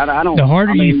get it. I don't. The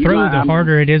harder you throw, the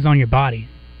harder it is on your body.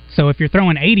 So if you're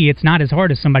throwing 80, it's not as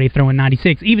hard as somebody throwing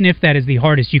 96, even if that is the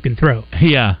hardest you can throw.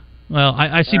 Yeah. Well,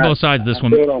 I see both sides of this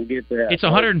one. I still don't get that. It's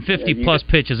 150 plus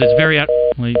pitches. It's very okay.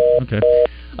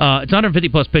 It's 150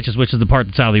 plus pitches, which is the part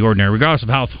that's out of the ordinary. Regardless of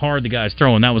how hard the guy's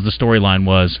throwing, that was the storyline.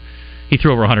 Was he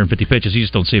threw over 150 pitches? You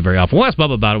just don't see it very often. We'll ask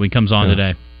Bubba about it when he comes on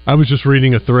today. I was just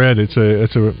reading a thread. It's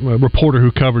a reporter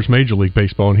who covers Major League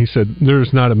Baseball, and he said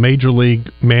there's not a Major League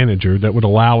manager that would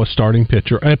allow a starting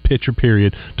pitcher,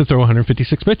 period, to throw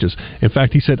 156 pitches. In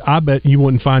fact, he said, I bet you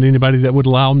wouldn't find anybody that would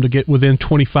allow him to get within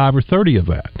 25 or 30 of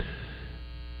that.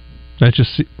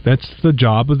 That's the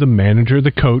job of the manager,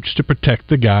 the coach, to protect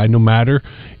the guy, no matter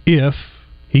if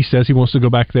he says he wants to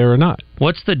go back there or not.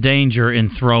 What's the danger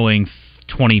in throwing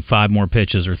 25 more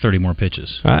pitches or 30 more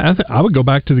pitches? I would go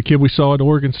back to the kid we saw at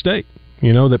Oregon State,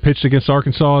 that pitched against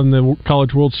Arkansas in the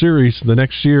College World Series. The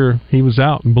next year, he was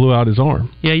out and blew out his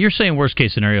arm. Yeah, you're saying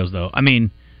worst-case scenarios, though. I mean,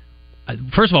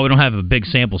 first of all, we don't have a big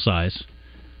sample size.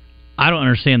 I don't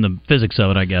understand the physics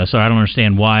of it, I guess. I don't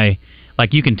understand why.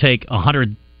 Like, you can take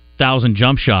 100,000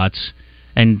 jump shots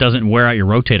and doesn't wear out your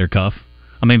rotator cuff.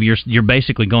 I mean, you're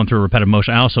basically going through a repetitive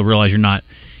motion. I also realize you're not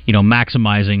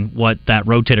maximizing what that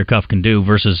rotator cuff can do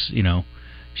versus,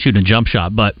 shooting a jump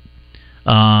shot. But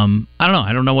I don't know.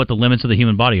 I don't know what the limits of the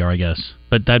human body are, I guess.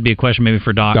 But that'd be a question maybe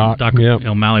for Dr.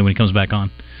 O'Malley when he comes back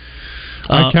on.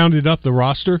 I counted up the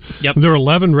roster. Yep. There are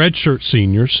 11 redshirt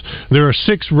seniors. There are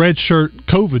 6 redshirt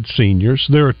COVID seniors.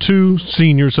 There are 2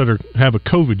 seniors that have a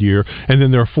COVID year, and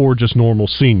then there are 4 just normal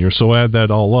seniors. So add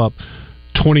that all up.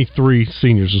 23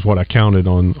 seniors is what I counted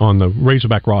on the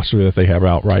Razorback roster that they have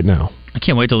out right now. I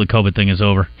can't wait till the COVID thing is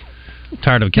over. I'm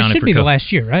tired of accounting for COVID. It should be the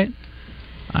last year, right?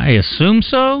 I assume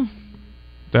so.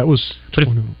 That was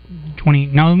 20.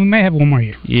 No, we may have one more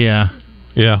year. Yeah.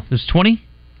 Yeah. It was 20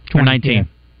 or 19? Yeah.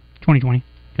 2020.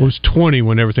 It was 20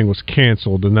 when everything was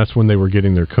canceled, and that's when they were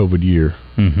getting their COVID year.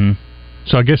 Mm-hmm.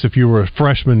 So I guess if you were a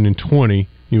freshman in 20,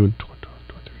 you would.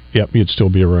 Yep, you'd still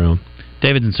be around.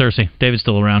 David's in Searcy. David's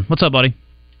still around. What's up, buddy?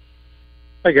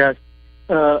 Hey, guys.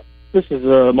 This is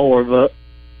more of a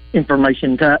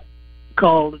information type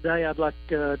call today. I'd like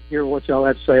to hear what y'all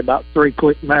have to say about 3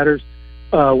 quick matters.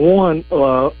 One,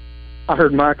 I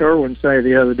heard Mike Irwin say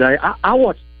the other day, I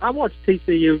watched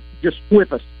TCU just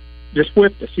whip us.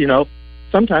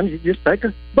 Sometimes you just take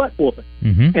a butt whooping.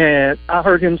 Mm-hmm. And I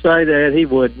heard him say that he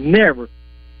would never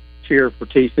cheer for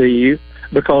TCU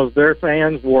because their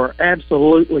fans were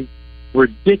absolutely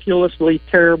ridiculously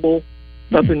terrible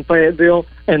up in Fayetteville,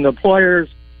 and the players,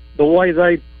 the way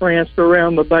they pranced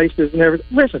around the bases and everything.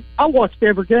 Listen, I watched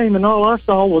every game, and all I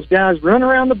saw was guys run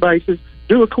around the bases,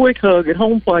 do a quick hug at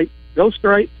home plate, go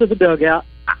straight to the dugout.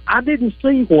 I didn't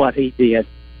see what he did.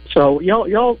 So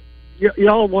y'all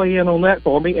weigh in on that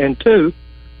for me. And 2,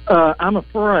 I'm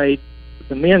afraid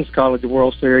the Men's College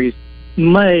World Series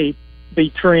may be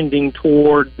trending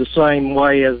toward the same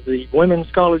way as the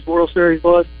Women's College World Series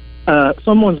was.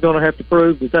 Someone's going to have to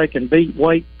prove that they can beat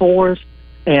Wake Forest,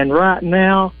 and right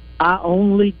now I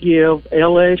only give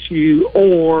LSU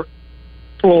or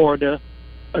Florida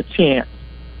a chance.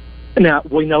 Now,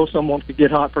 we know someone could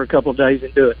get hot for a couple of days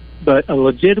and do it, but a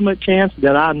legitimate chance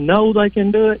that I know they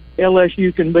can do it,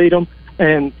 LSU can beat them,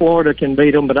 and Florida can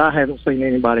beat them, but I haven't seen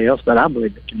anybody else that I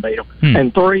believe that can beat them.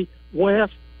 And 3,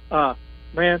 West,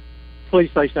 man,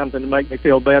 please say something to make me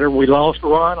feel better. We lost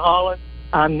Ron Holland.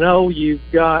 I know you've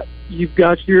got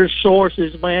your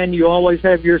sources, man. You always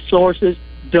have your sources.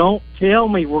 Don't tell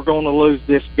me we're going to lose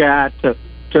this guy to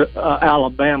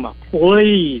Alabama.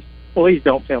 Please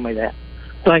don't tell me that.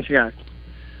 Thanks, guys.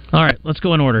 All right, let's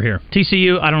go in order here.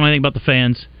 TCU, I don't know anything about the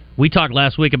fans. We talked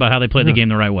last week about how they played the game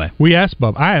the right way. I asked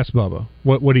Bubba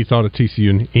what he thought of TCU,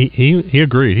 and he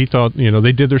agreed. He thought,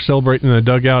 they did their celebrating in the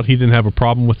dugout. He didn't have a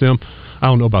problem with them. I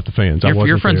don't know about the fans.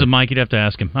 You're friends with Mike. You'd have to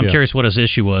ask him. I'm curious what his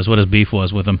issue was, what his beef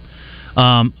was with him.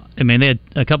 They had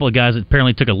a couple of guys that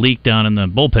apparently took a leak down in the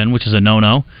bullpen, which is a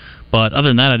no-no. But other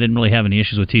than that, I didn't really have any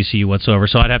issues with TCU whatsoever,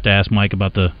 so I'd have to ask Mike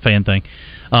about the fan thing.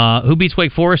 Who beats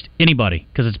Wake Forest? Anybody,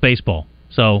 because it's baseball.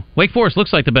 So Wake Forest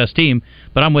looks like the best team,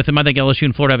 but I'm with him. I think LSU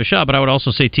and Florida have a shot, but I would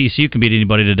also say TCU can beat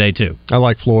anybody today, too. I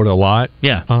like Florida a lot.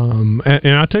 Yeah. And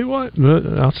I'll tell you what,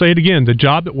 I'll say it again. The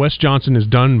job that Wes Johnson has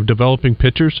done developing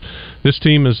pitchers, this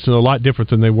team is a lot different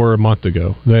than they were a month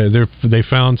ago. They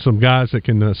found some guys that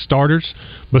can starters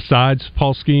besides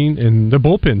Paul Skeen, and their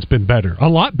bullpen's been better, a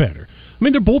lot better. I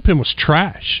mean, their bullpen was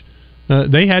trash.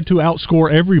 They had to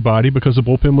outscore everybody because the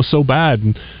bullpen was so bad,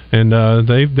 and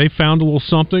they found a little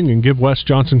something. And give Wes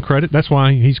Johnson credit. That's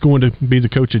why he's going to be the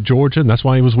coach at Georgia, and that's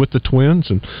why he was with the Twins.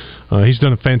 And he's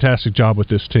done a fantastic job with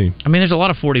this team. I mean, there's a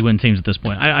lot of 40-win teams at this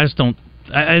point. I just don't.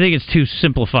 I think it's too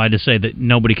simplified to say that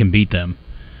nobody can beat them.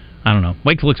 I don't know.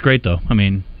 Wake looks great though. I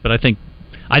mean, but I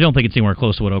don't think it's anywhere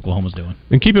close to what Oklahoma's doing.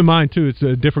 And keep in mind too, it's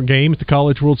a different game at the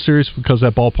College World Series because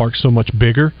that ballpark's so much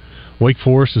bigger. Wake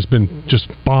Forest has been just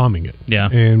bombing it. Yeah.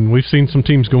 And we've seen some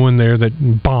teams go in there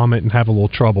that bomb it and have a little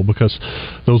trouble because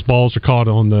those balls are caught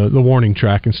on the warning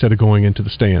track instead of going into the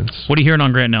stands. What are you hearing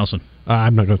on Grant Nelson?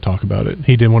 I'm not going to talk about it.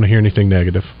 He didn't want to hear anything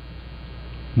negative.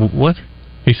 What?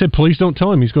 He said, please don't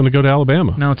tell him he's going to go to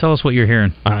Alabama. No, tell us what you're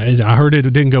hearing. I heard it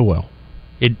didn't go well.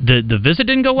 The visit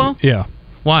didn't go well? Yeah.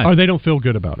 Why? Or they don't feel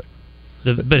good about it.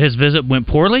 But his visit went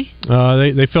poorly?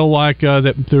 They feel like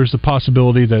that there's the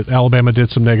possibility that Alabama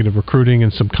did some negative recruiting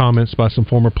and some comments by some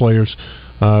former players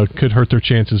could hurt their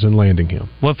chances in landing him.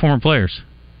 What former players?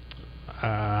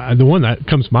 The one that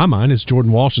comes to my mind is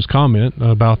Jordan Walsh's comment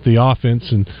about the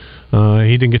offense, and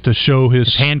he didn't get to show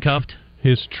his handcuffed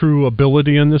his true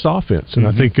ability in this offense. And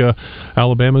I think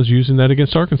Alabama's using that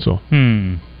against Arkansas.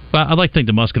 Well, I'd like to think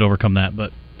the Musk could overcome that,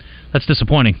 but that's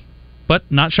disappointing. But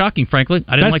not shocking, frankly.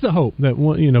 That's the hope that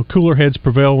cooler heads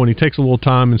prevail when he takes a little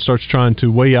time and starts trying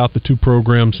to weigh out the two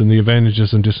programs and the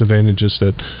advantages and disadvantages.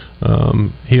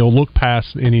 That he'll look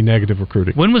past any negative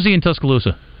recruiting. When was he in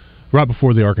Tuscaloosa? Right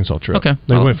before the Arkansas trip. Okay,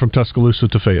 they went from Tuscaloosa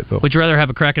to Fayetteville. Would you rather have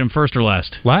a crack at him first or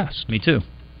last? Last. Me too.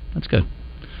 That's good.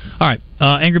 All right,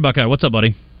 Angry Buckeye, what's up,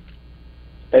 buddy?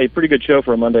 Hey, pretty good show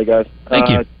for a Monday, guys. Thank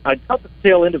you. I caught the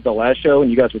tail end of the last show, and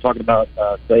you guys were talking about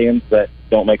sayings that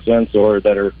don't make sense or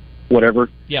that are whatever.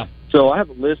 Yeah. So I have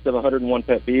a list of 101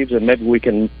 pet peeves, and maybe we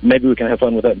can have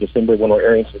fun with that in December when we're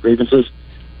airing some grievances.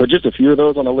 But just a few of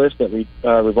those on the list that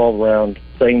revolve around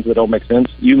sayings that don't make sense.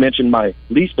 You mentioned my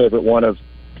least favorite one of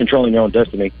controlling your own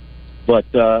destiny. But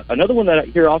another one that I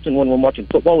hear often when we're watching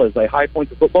football is they high point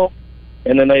the football,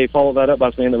 and then they follow that up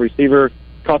by saying the receiver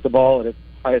caught the ball at its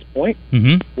highest point.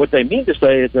 Mm-hmm. What they mean to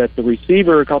say is that the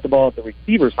receiver caught the ball at the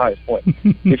receiver's highest point.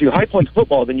 If you high point the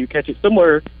football, then you catch it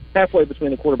somewhere halfway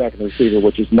between the quarterback and the receiver,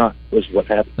 which is what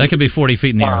happened. That could be 40 feet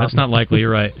in the air. That's not likely.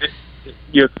 You're right.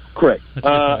 You're correct.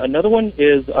 Another one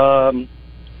is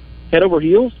head over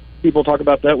heels. People talk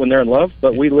about that when they're in love,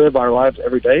 but we live our lives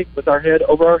every day with our head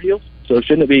over our heels. So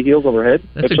shouldn't it be heels over head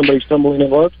if somebody's stumbling in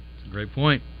love? That's a great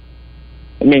point.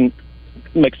 I mean,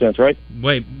 it makes sense, right?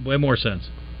 Way more sense.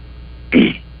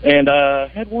 And I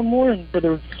had one more, and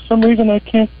for some reason I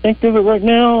can't think of it right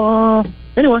now.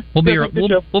 Anyway, we'll be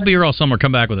here all summer.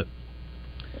 Come back with it.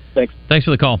 Thanks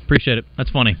for the call. Appreciate it. That's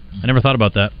funny. I never thought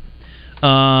about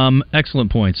that.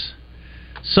 Excellent points.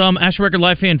 Some Asher Record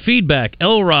Live fan feedback.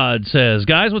 Elrod says,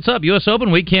 guys, what's up? U.S.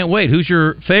 Open week, can't wait. Who's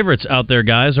your favorites out there,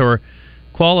 guys? Or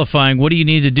qualifying, what do you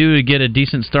need to do to get a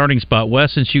decent starting spot?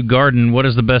 Wes, since you garden, what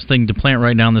is the best thing to plant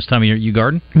right now in this time of year? You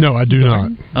garden? No, I do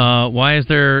not. Why is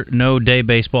there no day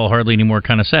baseball hardly anymore?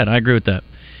 Kind of sad. I agree with that.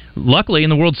 Luckily, in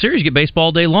the World Series, you get baseball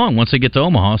all day long once they get to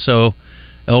Omaha. So,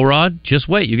 Elrod, just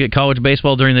wait. You get college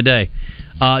baseball during the day.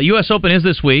 U.S. Open is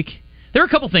this week. There are a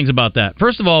couple things about that.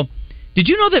 First of all, did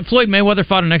you know that Floyd Mayweather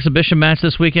fought an exhibition match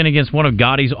this weekend against one of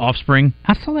Gotti's offspring?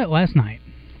 I saw that last night.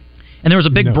 And there was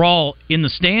a big brawl in the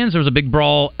stands. There was a big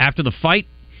brawl after the fight.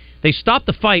 They stopped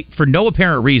the fight for no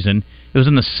apparent reason. It was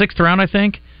in the 6th round, I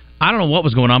think. I don't know what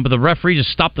was going on, but the referee just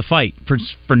stopped the fight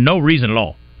for no reason at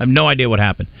all. I have no idea what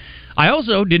happened. I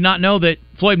also did not know that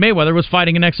Floyd Mayweather was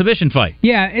fighting an exhibition fight.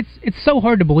 Yeah, it's so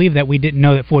hard to believe that we didn't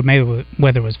know that Floyd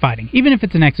Mayweather was fighting, even if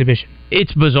it's an exhibition.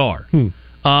 It's bizarre.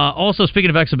 Also, speaking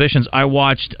of exhibitions, I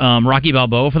watched Rocky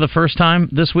Balboa for the first time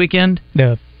this weekend.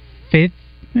 The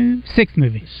 6th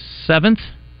movie. 7th?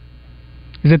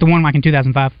 Is it the one like in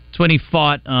 2005? It's when he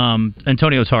fought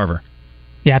Antonio Tarver.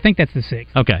 Yeah, I think that's the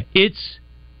 6th. Okay. It's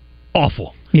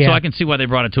awful. So I can see why they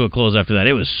brought it to a close after that.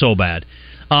 It was so bad.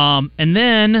 And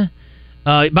then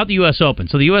about the U.S. Open.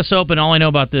 So the U.S. Open, all I know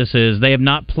about this is they have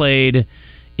not played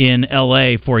in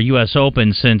L.A. for a U.S.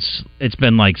 Open since it's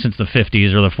been since the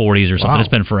 50s or the 40s or something. Wow. It's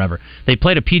been forever. They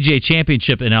played a PGA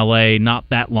Championship in L.A. not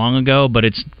that long ago, but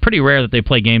it's pretty rare that they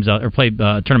play games out or play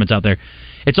tournaments out there.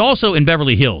 It's also in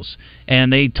Beverly Hills,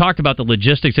 and they talked about the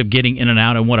logistics of getting in and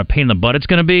out and what a pain in the butt it's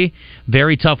going to be.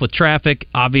 Very tough with traffic.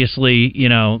 Obviously,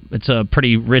 it's a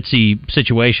pretty ritzy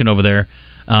situation over there.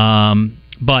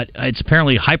 But it's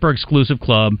apparently a hyper-exclusive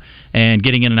club, and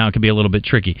getting in and out can be a little bit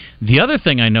tricky. The other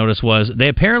thing I noticed was they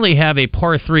apparently have a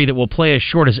par 3 that will play as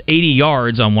short as 80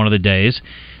 yards on one of the days.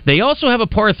 They also have a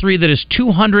par 3 that is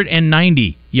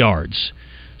 290 yards.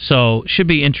 So should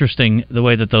be interesting the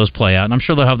way that those play out. And I'm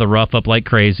sure they'll have the rough up like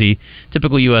crazy.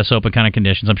 Typical U.S. Open kind of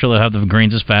conditions. I'm sure they'll have the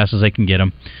greens as fast as they can get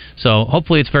them. So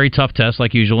hopefully it's a very tough test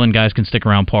like usual, and guys can stick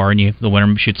around par, and the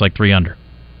winner shoots 3 under.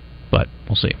 But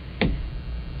we'll see.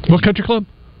 What country club?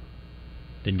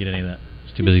 Didn't get any of that.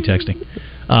 It's too busy texting.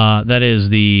 That is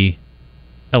the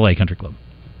L.A. Country Club.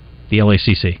 The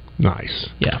LACC. Nice.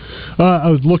 Yeah. I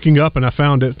was looking up and I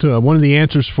found it. One of the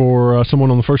answers for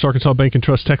someone on the First Arkansas Bank and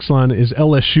Trust text line is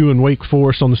LSU and Wake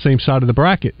Forest on the same side of the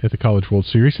bracket at the College World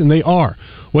Series, and they are.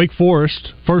 Wake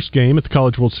Forest, first game at the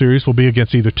College World Series, will be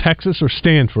against either Texas or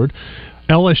Stanford.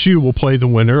 LSU will play the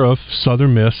winner of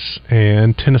Southern Miss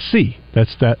and Tennessee.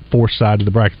 That's that fourth side of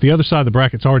the bracket. The other side of the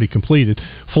bracket's already completed.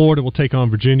 Florida will take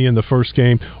on Virginia in the first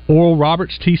game. Oral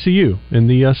Roberts, TCU in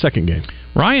the second game.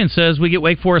 Ryan says we get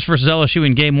Wake Forest versus LSU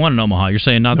in Game 1 in Omaha. You're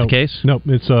saying not the case? Nope.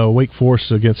 It's Wake Forest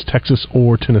against Texas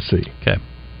or Tennessee. Okay.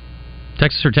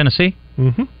 Texas or Tennessee?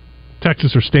 Mm-hmm.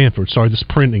 Texas or Stanford. Sorry, this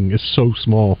printing is so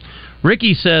small.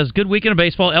 Ricky says, good weekend of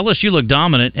baseball. LSU look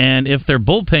dominant, and if their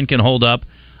bullpen can hold up,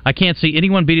 I can't see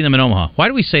anyone beating them in Omaha. Why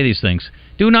do we say these things?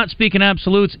 Do not speak in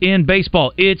absolutes in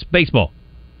baseball. It's baseball.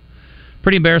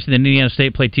 Pretty embarrassing that Indiana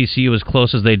State played TCU as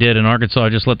close as they did, and Arkansas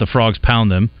just let the Frogs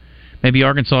pound them. Maybe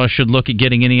Arkansas should look at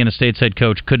getting Indiana State's head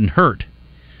coach. Couldn't hurt.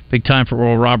 Big time for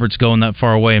Oral Roberts going that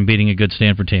far away and beating a good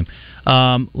Stanford team.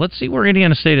 Let's see where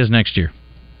Indiana State is next year.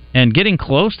 And getting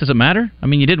close, does it matter? I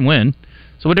mean, you didn't win.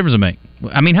 So what difference does it make?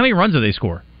 I mean, how many runs did they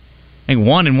score? I think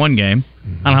 1 in one game. I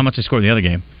don't know how much they scored in the other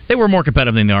game. They were more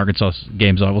competitive than the Arkansas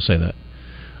games, I will say that.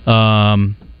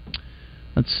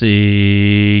 Let's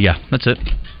see. Yeah, that's it.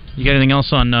 You got anything else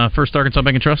on First Arkansas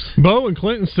Bank and Trust? Bo and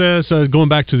Clinton says, going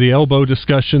back to the elbow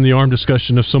discussion, the arm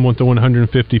discussion of someone throwing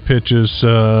 150 pitches,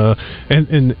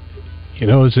 and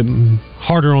is it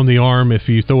harder on the arm if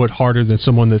you throw it harder than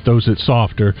someone that throws it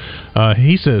softer?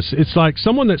 He says it's like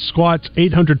someone that squats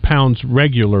 800 pounds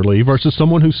regularly versus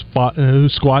someone who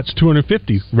squats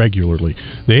 250 regularly.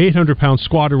 The 800-pound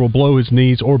squatter will blow his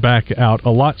knees or back out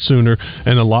a lot sooner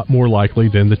and a lot more likely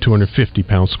than the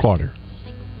 250-pound squatter.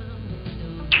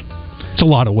 It's a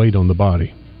lot of weight on the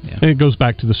body. Yeah. And it goes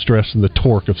back to the stress and the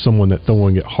torque of someone that's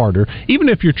throwing it harder. Even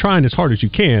if you're trying as hard as you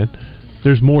can,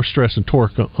 there's more stress and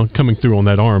torque coming through on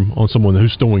that arm on someone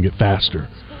who's throwing it faster.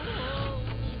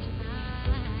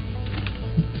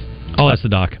 Oh, that's the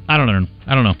doc. I don't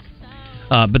know.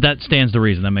 But that stands to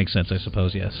reason. That makes sense, I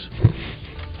suppose, yes.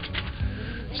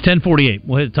 It's 10:48.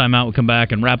 We'll hit a timeout. We'll come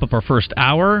back and wrap up our first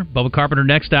hour. Bubba Carpenter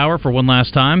next hour for one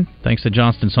last time. Thanks to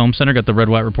Johnston's Home Center. Got the Red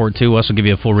White Report, too. We'll also give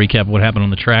you a full recap of what happened on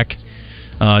the track.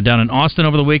 Down in Austin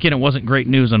over the weekend, it wasn't great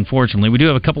news, unfortunately. We do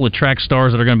have a couple of track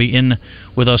stars that are going to be in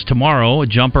with us tomorrow. A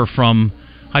high jumper from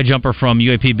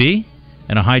UAPB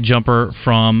and a high jumper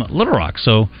from Little Rock.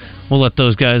 So we'll let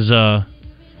those guys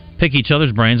pick each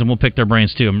other's brains, and we'll pick their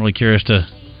brains, too. I'm really curious to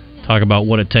talk about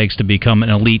what it takes to become an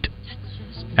elite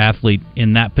athlete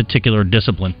in that particular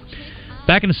discipline.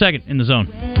 Back in a second in the Zone.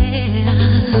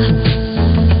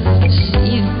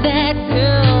 See that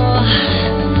girl,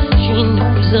 she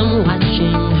knows I'm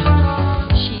watching.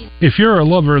 If you're a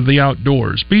lover of the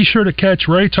outdoors, be sure to catch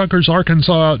Ray Tucker's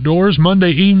Arkansas Outdoors Monday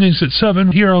evenings at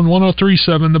 7 here on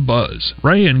 103.7 The Buzz.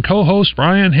 Ray and co-host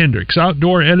Brian Hendricks,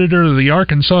 outdoor editor of the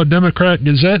Arkansas Democrat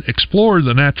Gazette, explore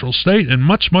the natural state and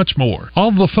much, much more.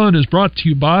 All the fun is brought to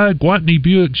you by Gwatney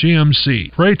Buick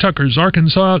GMC. Ray Tucker's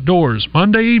Arkansas Outdoors,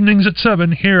 Monday evenings at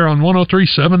 7 here on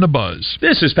 103.7 The Buzz.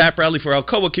 This is Pat Bradley for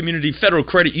Alcoa Community Federal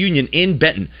Credit Union in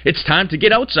Benton. It's time to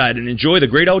get outside and enjoy the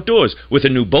great outdoors with a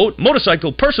new boat,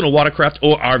 motorcycle, personal watercraft,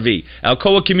 or RV.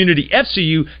 Alcoa Community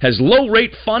FCU has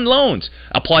low-rate fun loans.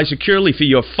 Apply securely for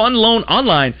your fun loan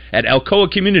online at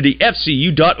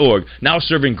alcoacommunityfcu.org. Now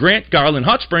serving Grant, Garland,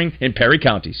 Hot Spring, and Perry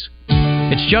counties.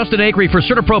 It's Justin Acree for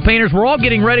CertaPro Painters. We're all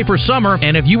getting ready for summer,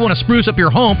 and if you want to spruce up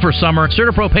your home for summer,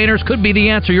 CertaPro Painters could be the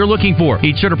answer you're looking for.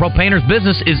 Each CertaPro Painters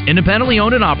business is independently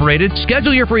owned and operated.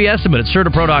 Schedule your free estimate at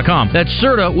CertaPro.com. That's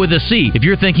Certa with a C. If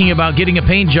you're thinking about getting a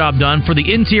paint job done for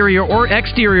the interior or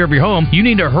exterior of your home, you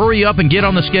need to hurry up and get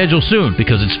on the schedule soon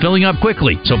because it's filling up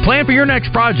quickly. So plan for your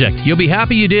next project. You'll be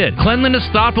happy you did. Cleanliness,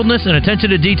 thoughtfulness, and attention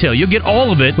to detail. You'll get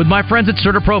all of it with my friends at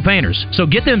CertaPro Painters. So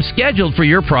get them scheduled for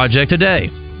your project today.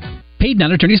 Paid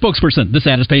non-attorney spokesperson. This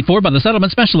ad is paid for by the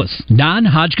settlement specialists.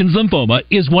 Non-Hodgkin's lymphoma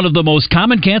is one of the most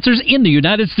common cancers in the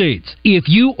United States. If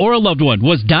you or a loved one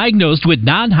was diagnosed with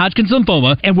non-Hodgkin's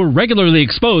lymphoma and were regularly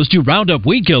exposed to Roundup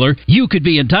Weed Killer, you could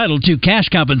be entitled to cash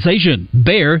compensation.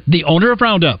 Bayer, the owner of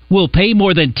Roundup, will pay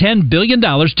more than $10 billion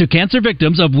to cancer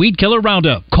victims of Weed Killer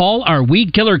Roundup. Call our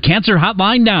Weed Killer Cancer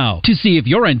Hotline now to see if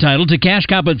you're entitled to cash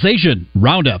compensation.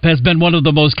 Roundup has been one of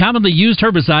the most commonly used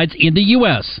herbicides in the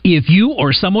U.S. If you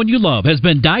or someone you love has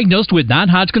been diagnosed with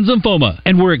non-Hodgkin's lymphoma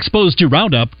and were exposed to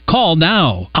Roundup, call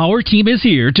now. Our team is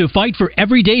here to fight for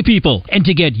everyday people and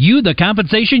to get you the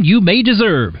compensation you may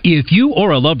deserve. If you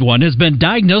or a loved one has been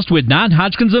diagnosed with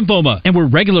non-Hodgkin's lymphoma and were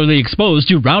regularly exposed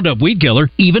to Roundup Weed Killer,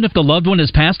 even if the loved one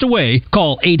has passed away,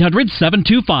 call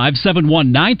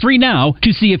 800-725-7193 now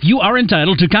to see if you are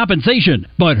entitled to compensation.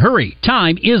 But hurry,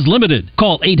 time is limited.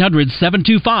 Call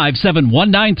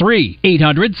 800-725-7193.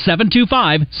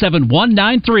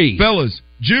 800-725-7193. Fellas,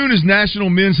 June is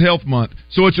National Men's Health Month,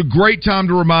 so it's a great time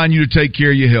to remind you to take care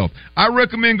of your health. I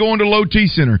recommend going to Low T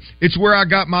Center. It's where I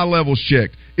got my levels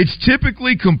checked. It's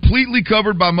typically completely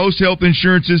covered by most health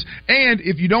insurances, and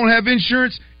if you don't have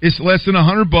insurance, it's less than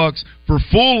 $100 for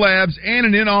full labs and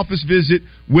an in-office visit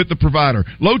with the provider.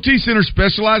 Low T Center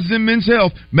specializes in men's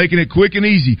health, making it quick and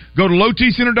easy. Go to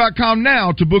lowtcenter.com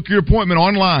now to book your appointment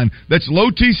online. That's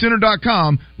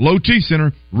lowtcenter.com. Low T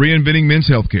Center, reinventing men's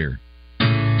health care.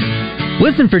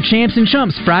 Listen for Champs and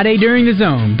Chumps Friday During the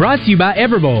Zone, brought to you by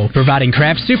Everbowl, providing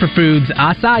craft superfoods,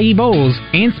 acai bowls,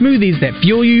 and smoothies that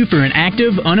fuel you for an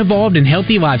active, unevolved, and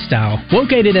healthy lifestyle.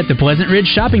 Located at the Pleasant Ridge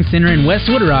Shopping Center in West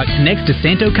Wood Rock, next to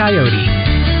Santo Coyote.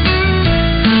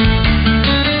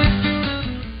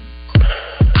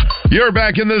 You're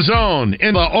back in the zone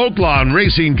in the Oaklawn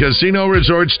Racing Casino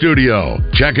Resort Studio.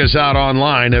 Check us out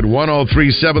online at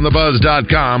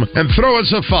 1037thebuzz.com and throw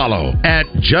us a follow at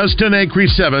Justin Acree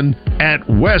 7, at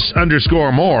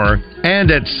Wes_Moore,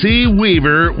 and at C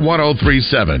Weaver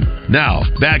 1037. Now,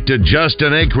 back to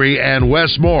Justin Acree and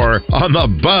Wes Moore on the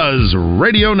Buzz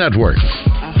Radio Network.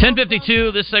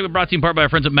 10:52. This segment brought to you in part by our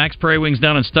friends at Max Prairie Wings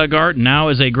down in Stuttgart. Now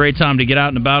is a great time to get out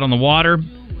and about on the water. A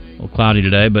little cloudy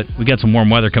today, but we got some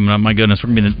warm weather coming up. My goodness,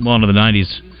 we're going to be well into the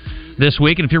 90s this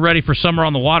week. And if you're ready for summer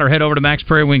on the water, head over to Max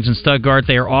Prairie Wings in Stuttgart.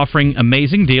 They are offering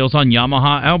amazing deals on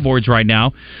Yamaha outboards right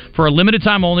now. For a limited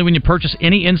time only, when you purchase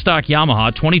any in-stock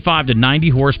Yamaha, 25 to 90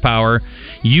 horsepower,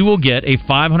 you will get a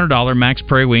 $500 Max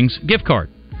Prairie Wings gift card.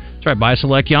 That's right, buy a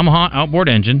select Yamaha outboard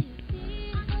engine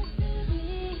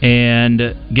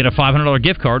and get a $500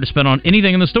 gift card to spend on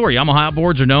anything in the store. Yamaha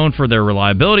outboards are known for their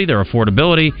reliability, their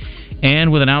affordability,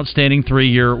 and with an outstanding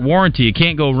 3-year warranty. You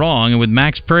can't go wrong. And with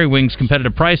Max Prairie Wings'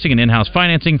 competitive pricing and in-house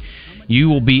financing, you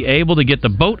will be able to get the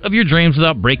boat of your dreams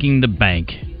without breaking the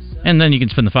bank. And then you can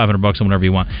spend the $500 on whatever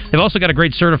you want. They've also got a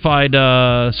great certified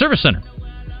service center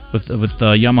with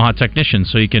Yamaha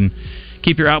technicians, so you can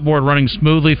keep your outboard running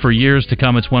smoothly for years to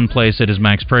come. It's one place. It is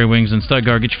Max Prairie Wings in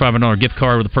Stuttgart. Get your $500 gift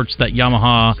card with the purchase of that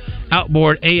Yamaha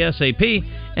outboard ASAP.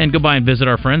 And go by and visit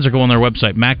our friends or go on their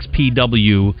website,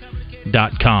 maxpw.com.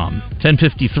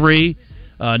 10:53.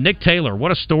 Nick Taylor,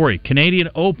 what a story. Canadian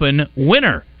Open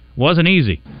winner. Wasn't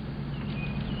easy.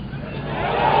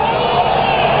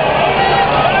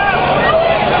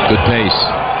 Good pace.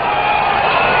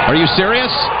 Are you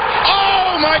serious?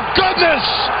 Oh, my goodness!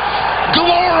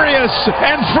 Glorious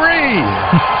and free!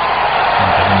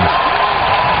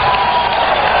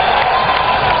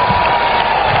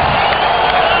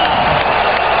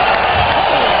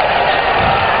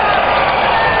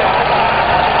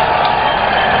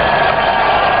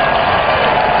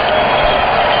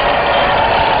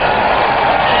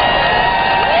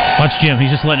 Watch Jim. He's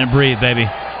just letting it breathe, baby.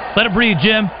 Let it breathe,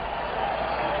 Jim.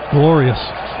 Glorious.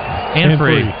 And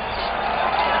free.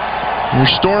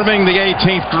 We're storming the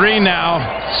 18th green now.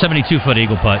 72-foot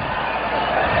eagle putt.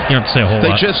 You don't have to say a whole lot.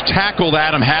 They just tackled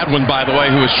Adam Hadwin, by the way,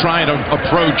 who was trying to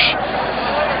approach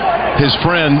his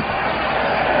friend.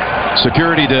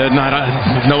 Security did, not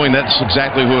knowing that's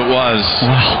exactly who it was.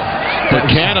 Wow. But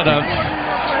Canada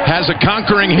has a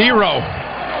conquering hero.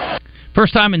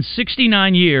 First time in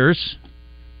 69 years...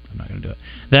 I'm not going to do it.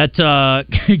 That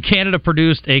Canada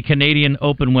produced a Canadian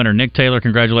Open winner. Nick Taylor,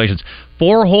 congratulations.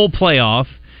 4-hole playoff,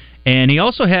 And he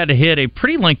also had to hit a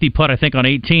pretty lengthy putt, I think, on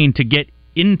 18 to get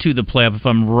into the playoff, if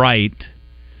I'm right.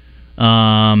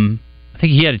 I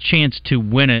think he had a chance to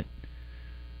win it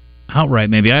outright,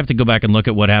 maybe. I have to go back and look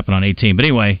at what happened on 18. But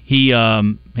anyway, he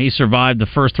survived the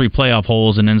first 3 playoff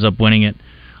holes and ends up winning it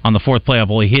on the 4th playoff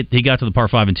hole. He got to the par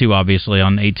 5 and 2, obviously,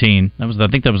 on 18. I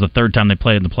think that was the 3rd time they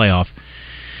played in the playoff.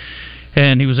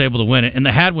 And he was able to win it. And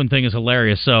the Hadwin thing is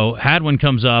hilarious. So Hadwin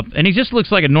comes up, and he just looks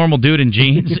like a normal dude in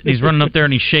jeans. He's running up there,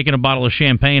 and he's shaking a bottle of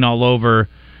champagne all over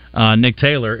Nick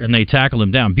Taylor, and they tackle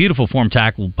him down. Beautiful form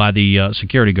tackle by the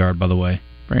security guard, by the way.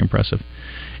 Very impressive.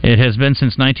 It has been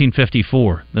since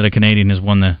 1954 that a Canadian has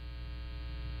won the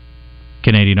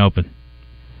Canadian Open.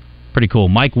 Pretty cool.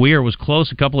 Mike Weir was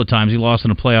close a couple of times. He lost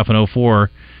in a playoff in 2004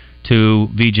 to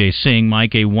Vijay Singh.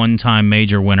 Mike, a one-time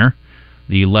major winner,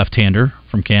 the left-hander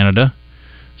from Canada.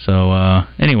 So,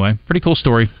 anyway, pretty cool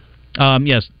story.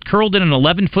 Yes, curled in an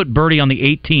 11-foot birdie on the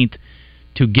 18th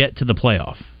to get to the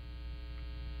playoff.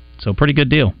 So, pretty good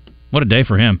deal. What a day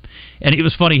for him. And it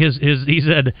was funny, he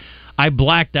said, I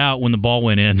blacked out when the ball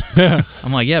went in.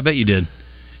 I'm like, yeah, I bet you did.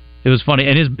 It was funny.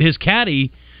 And his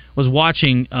caddy was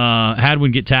watching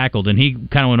Hadwin get tackled, and he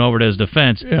kind of went over to his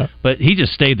defense. Yeah. But he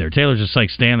just stayed there. Taylor's just like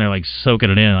standing there, like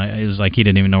soaking it in. It was like he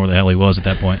didn't even know where the hell he was at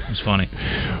that point. It was funny.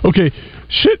 Okay,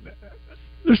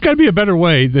 there's got to be a better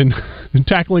way than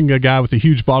tackling a guy with a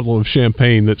huge bottle of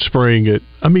champagne that's spraying it.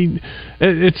 I mean,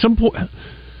 at some point,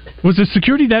 was the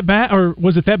security that bad, or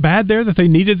was it that bad there that they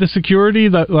needed the security?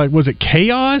 Was it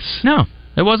chaos? No.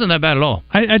 It wasn't that bad at all.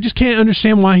 I just can't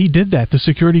understand why he did that. The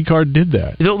security guard did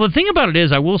that. The thing about it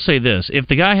is, I will say this. If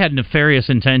the guy had nefarious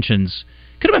intentions,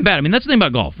 could have been bad. I mean, that's the thing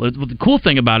about golf. The cool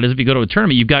thing about it is if you go to a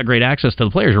tournament, you've got great access to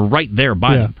the players. You're right there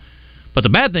by them. But the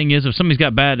bad thing is if somebody's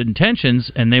got bad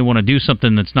intentions and they want to do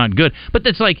something that's not good. But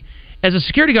it's like, as a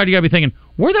security guard, you got to be thinking,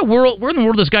 where in the world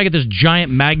does this guy get this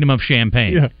giant magnum of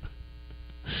champagne? Yeah.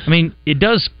 I mean, it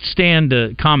does stand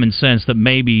to common sense that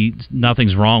maybe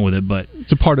nothing's wrong with it, but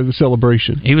it's a part of the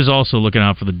celebration. He was also looking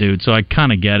out for the dude, so I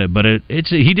kind of get it. But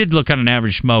he did look kind of an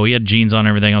average schmo. He had jeans on and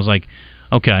everything. I was like,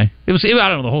 okay. I don't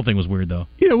know. The whole thing was weird, though.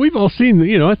 We've all seen,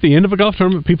 at the end of a golf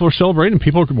tournament, people are celebrating.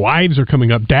 Wives are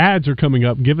coming up, dads are coming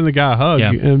up, giving the guy a hug.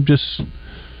 Yeah. And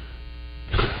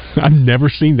I've never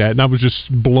seen that, and I was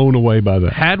just blown away by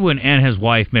that. Hadwin and his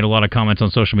wife made a lot of comments on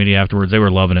social media afterwards. They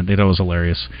were loving it. They thought it was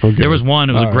hilarious. Okay. There was one,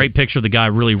 it was a great picture of the guy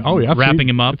really wrapping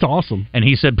him up. It's awesome. And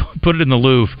he said, put it in the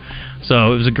Louvre.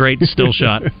 So it was a great still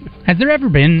shot. Has there ever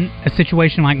been a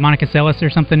situation like Monica Seles or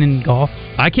something in golf?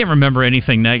 I can't remember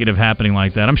anything negative happening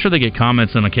like that. I'm sure they get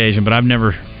comments on occasion, but I've never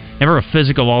a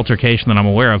physical altercation that I'm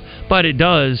aware of. But it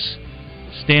does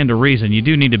stand to reason. You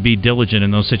do need to be diligent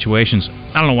in those situations.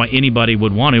 I don't know why anybody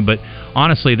would want to, but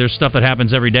honestly, there's stuff that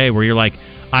happens every day where you're like,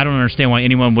 I don't understand why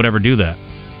anyone would ever do that.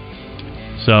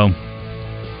 So,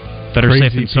 better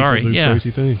safe than sorry. Yeah,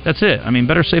 that's it. I mean,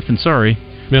 better safe than sorry.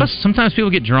 Yeah. Plus, sometimes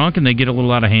people get drunk and they get a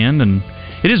little out of hand, and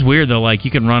it is weird though. Like,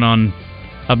 you can run on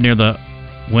up near the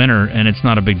winner, and it's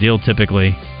not a big deal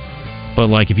typically. But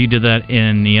like, if you did that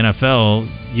in the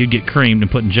NFL, you'd get creamed and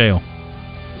put in jail.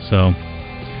 So.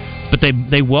 But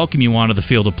they welcome you onto the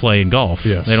field of play in golf.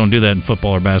 Yes. They don't do that in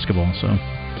football or basketball. So,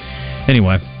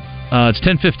 anyway, it's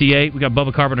 10:58. We got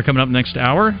Bubba Carpenter coming up next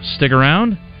hour. Stick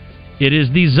around. It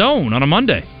is The Zone on a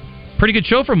Monday. Pretty good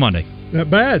show for Monday. Not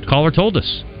bad. Caller told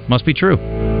us. Must be true.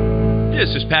 This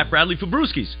is Pat Bradley for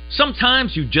Brewskis.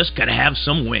 Sometimes you just gotta have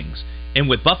some wings. And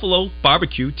with buffalo,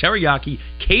 barbecue, teriyaki,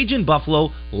 Cajun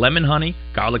buffalo, lemon honey,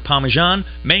 garlic parmesan,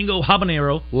 mango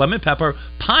habanero, lemon pepper,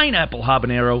 pineapple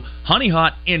habanero, honey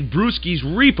hot, and Brewski's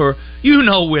Reaper, you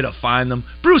know where to find them.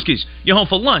 Brewski's, you're home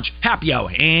for lunch, happy hour,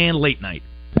 and late night.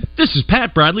 This is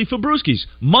Pat Bradley for Brewski's.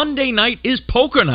 Monday night is poker night.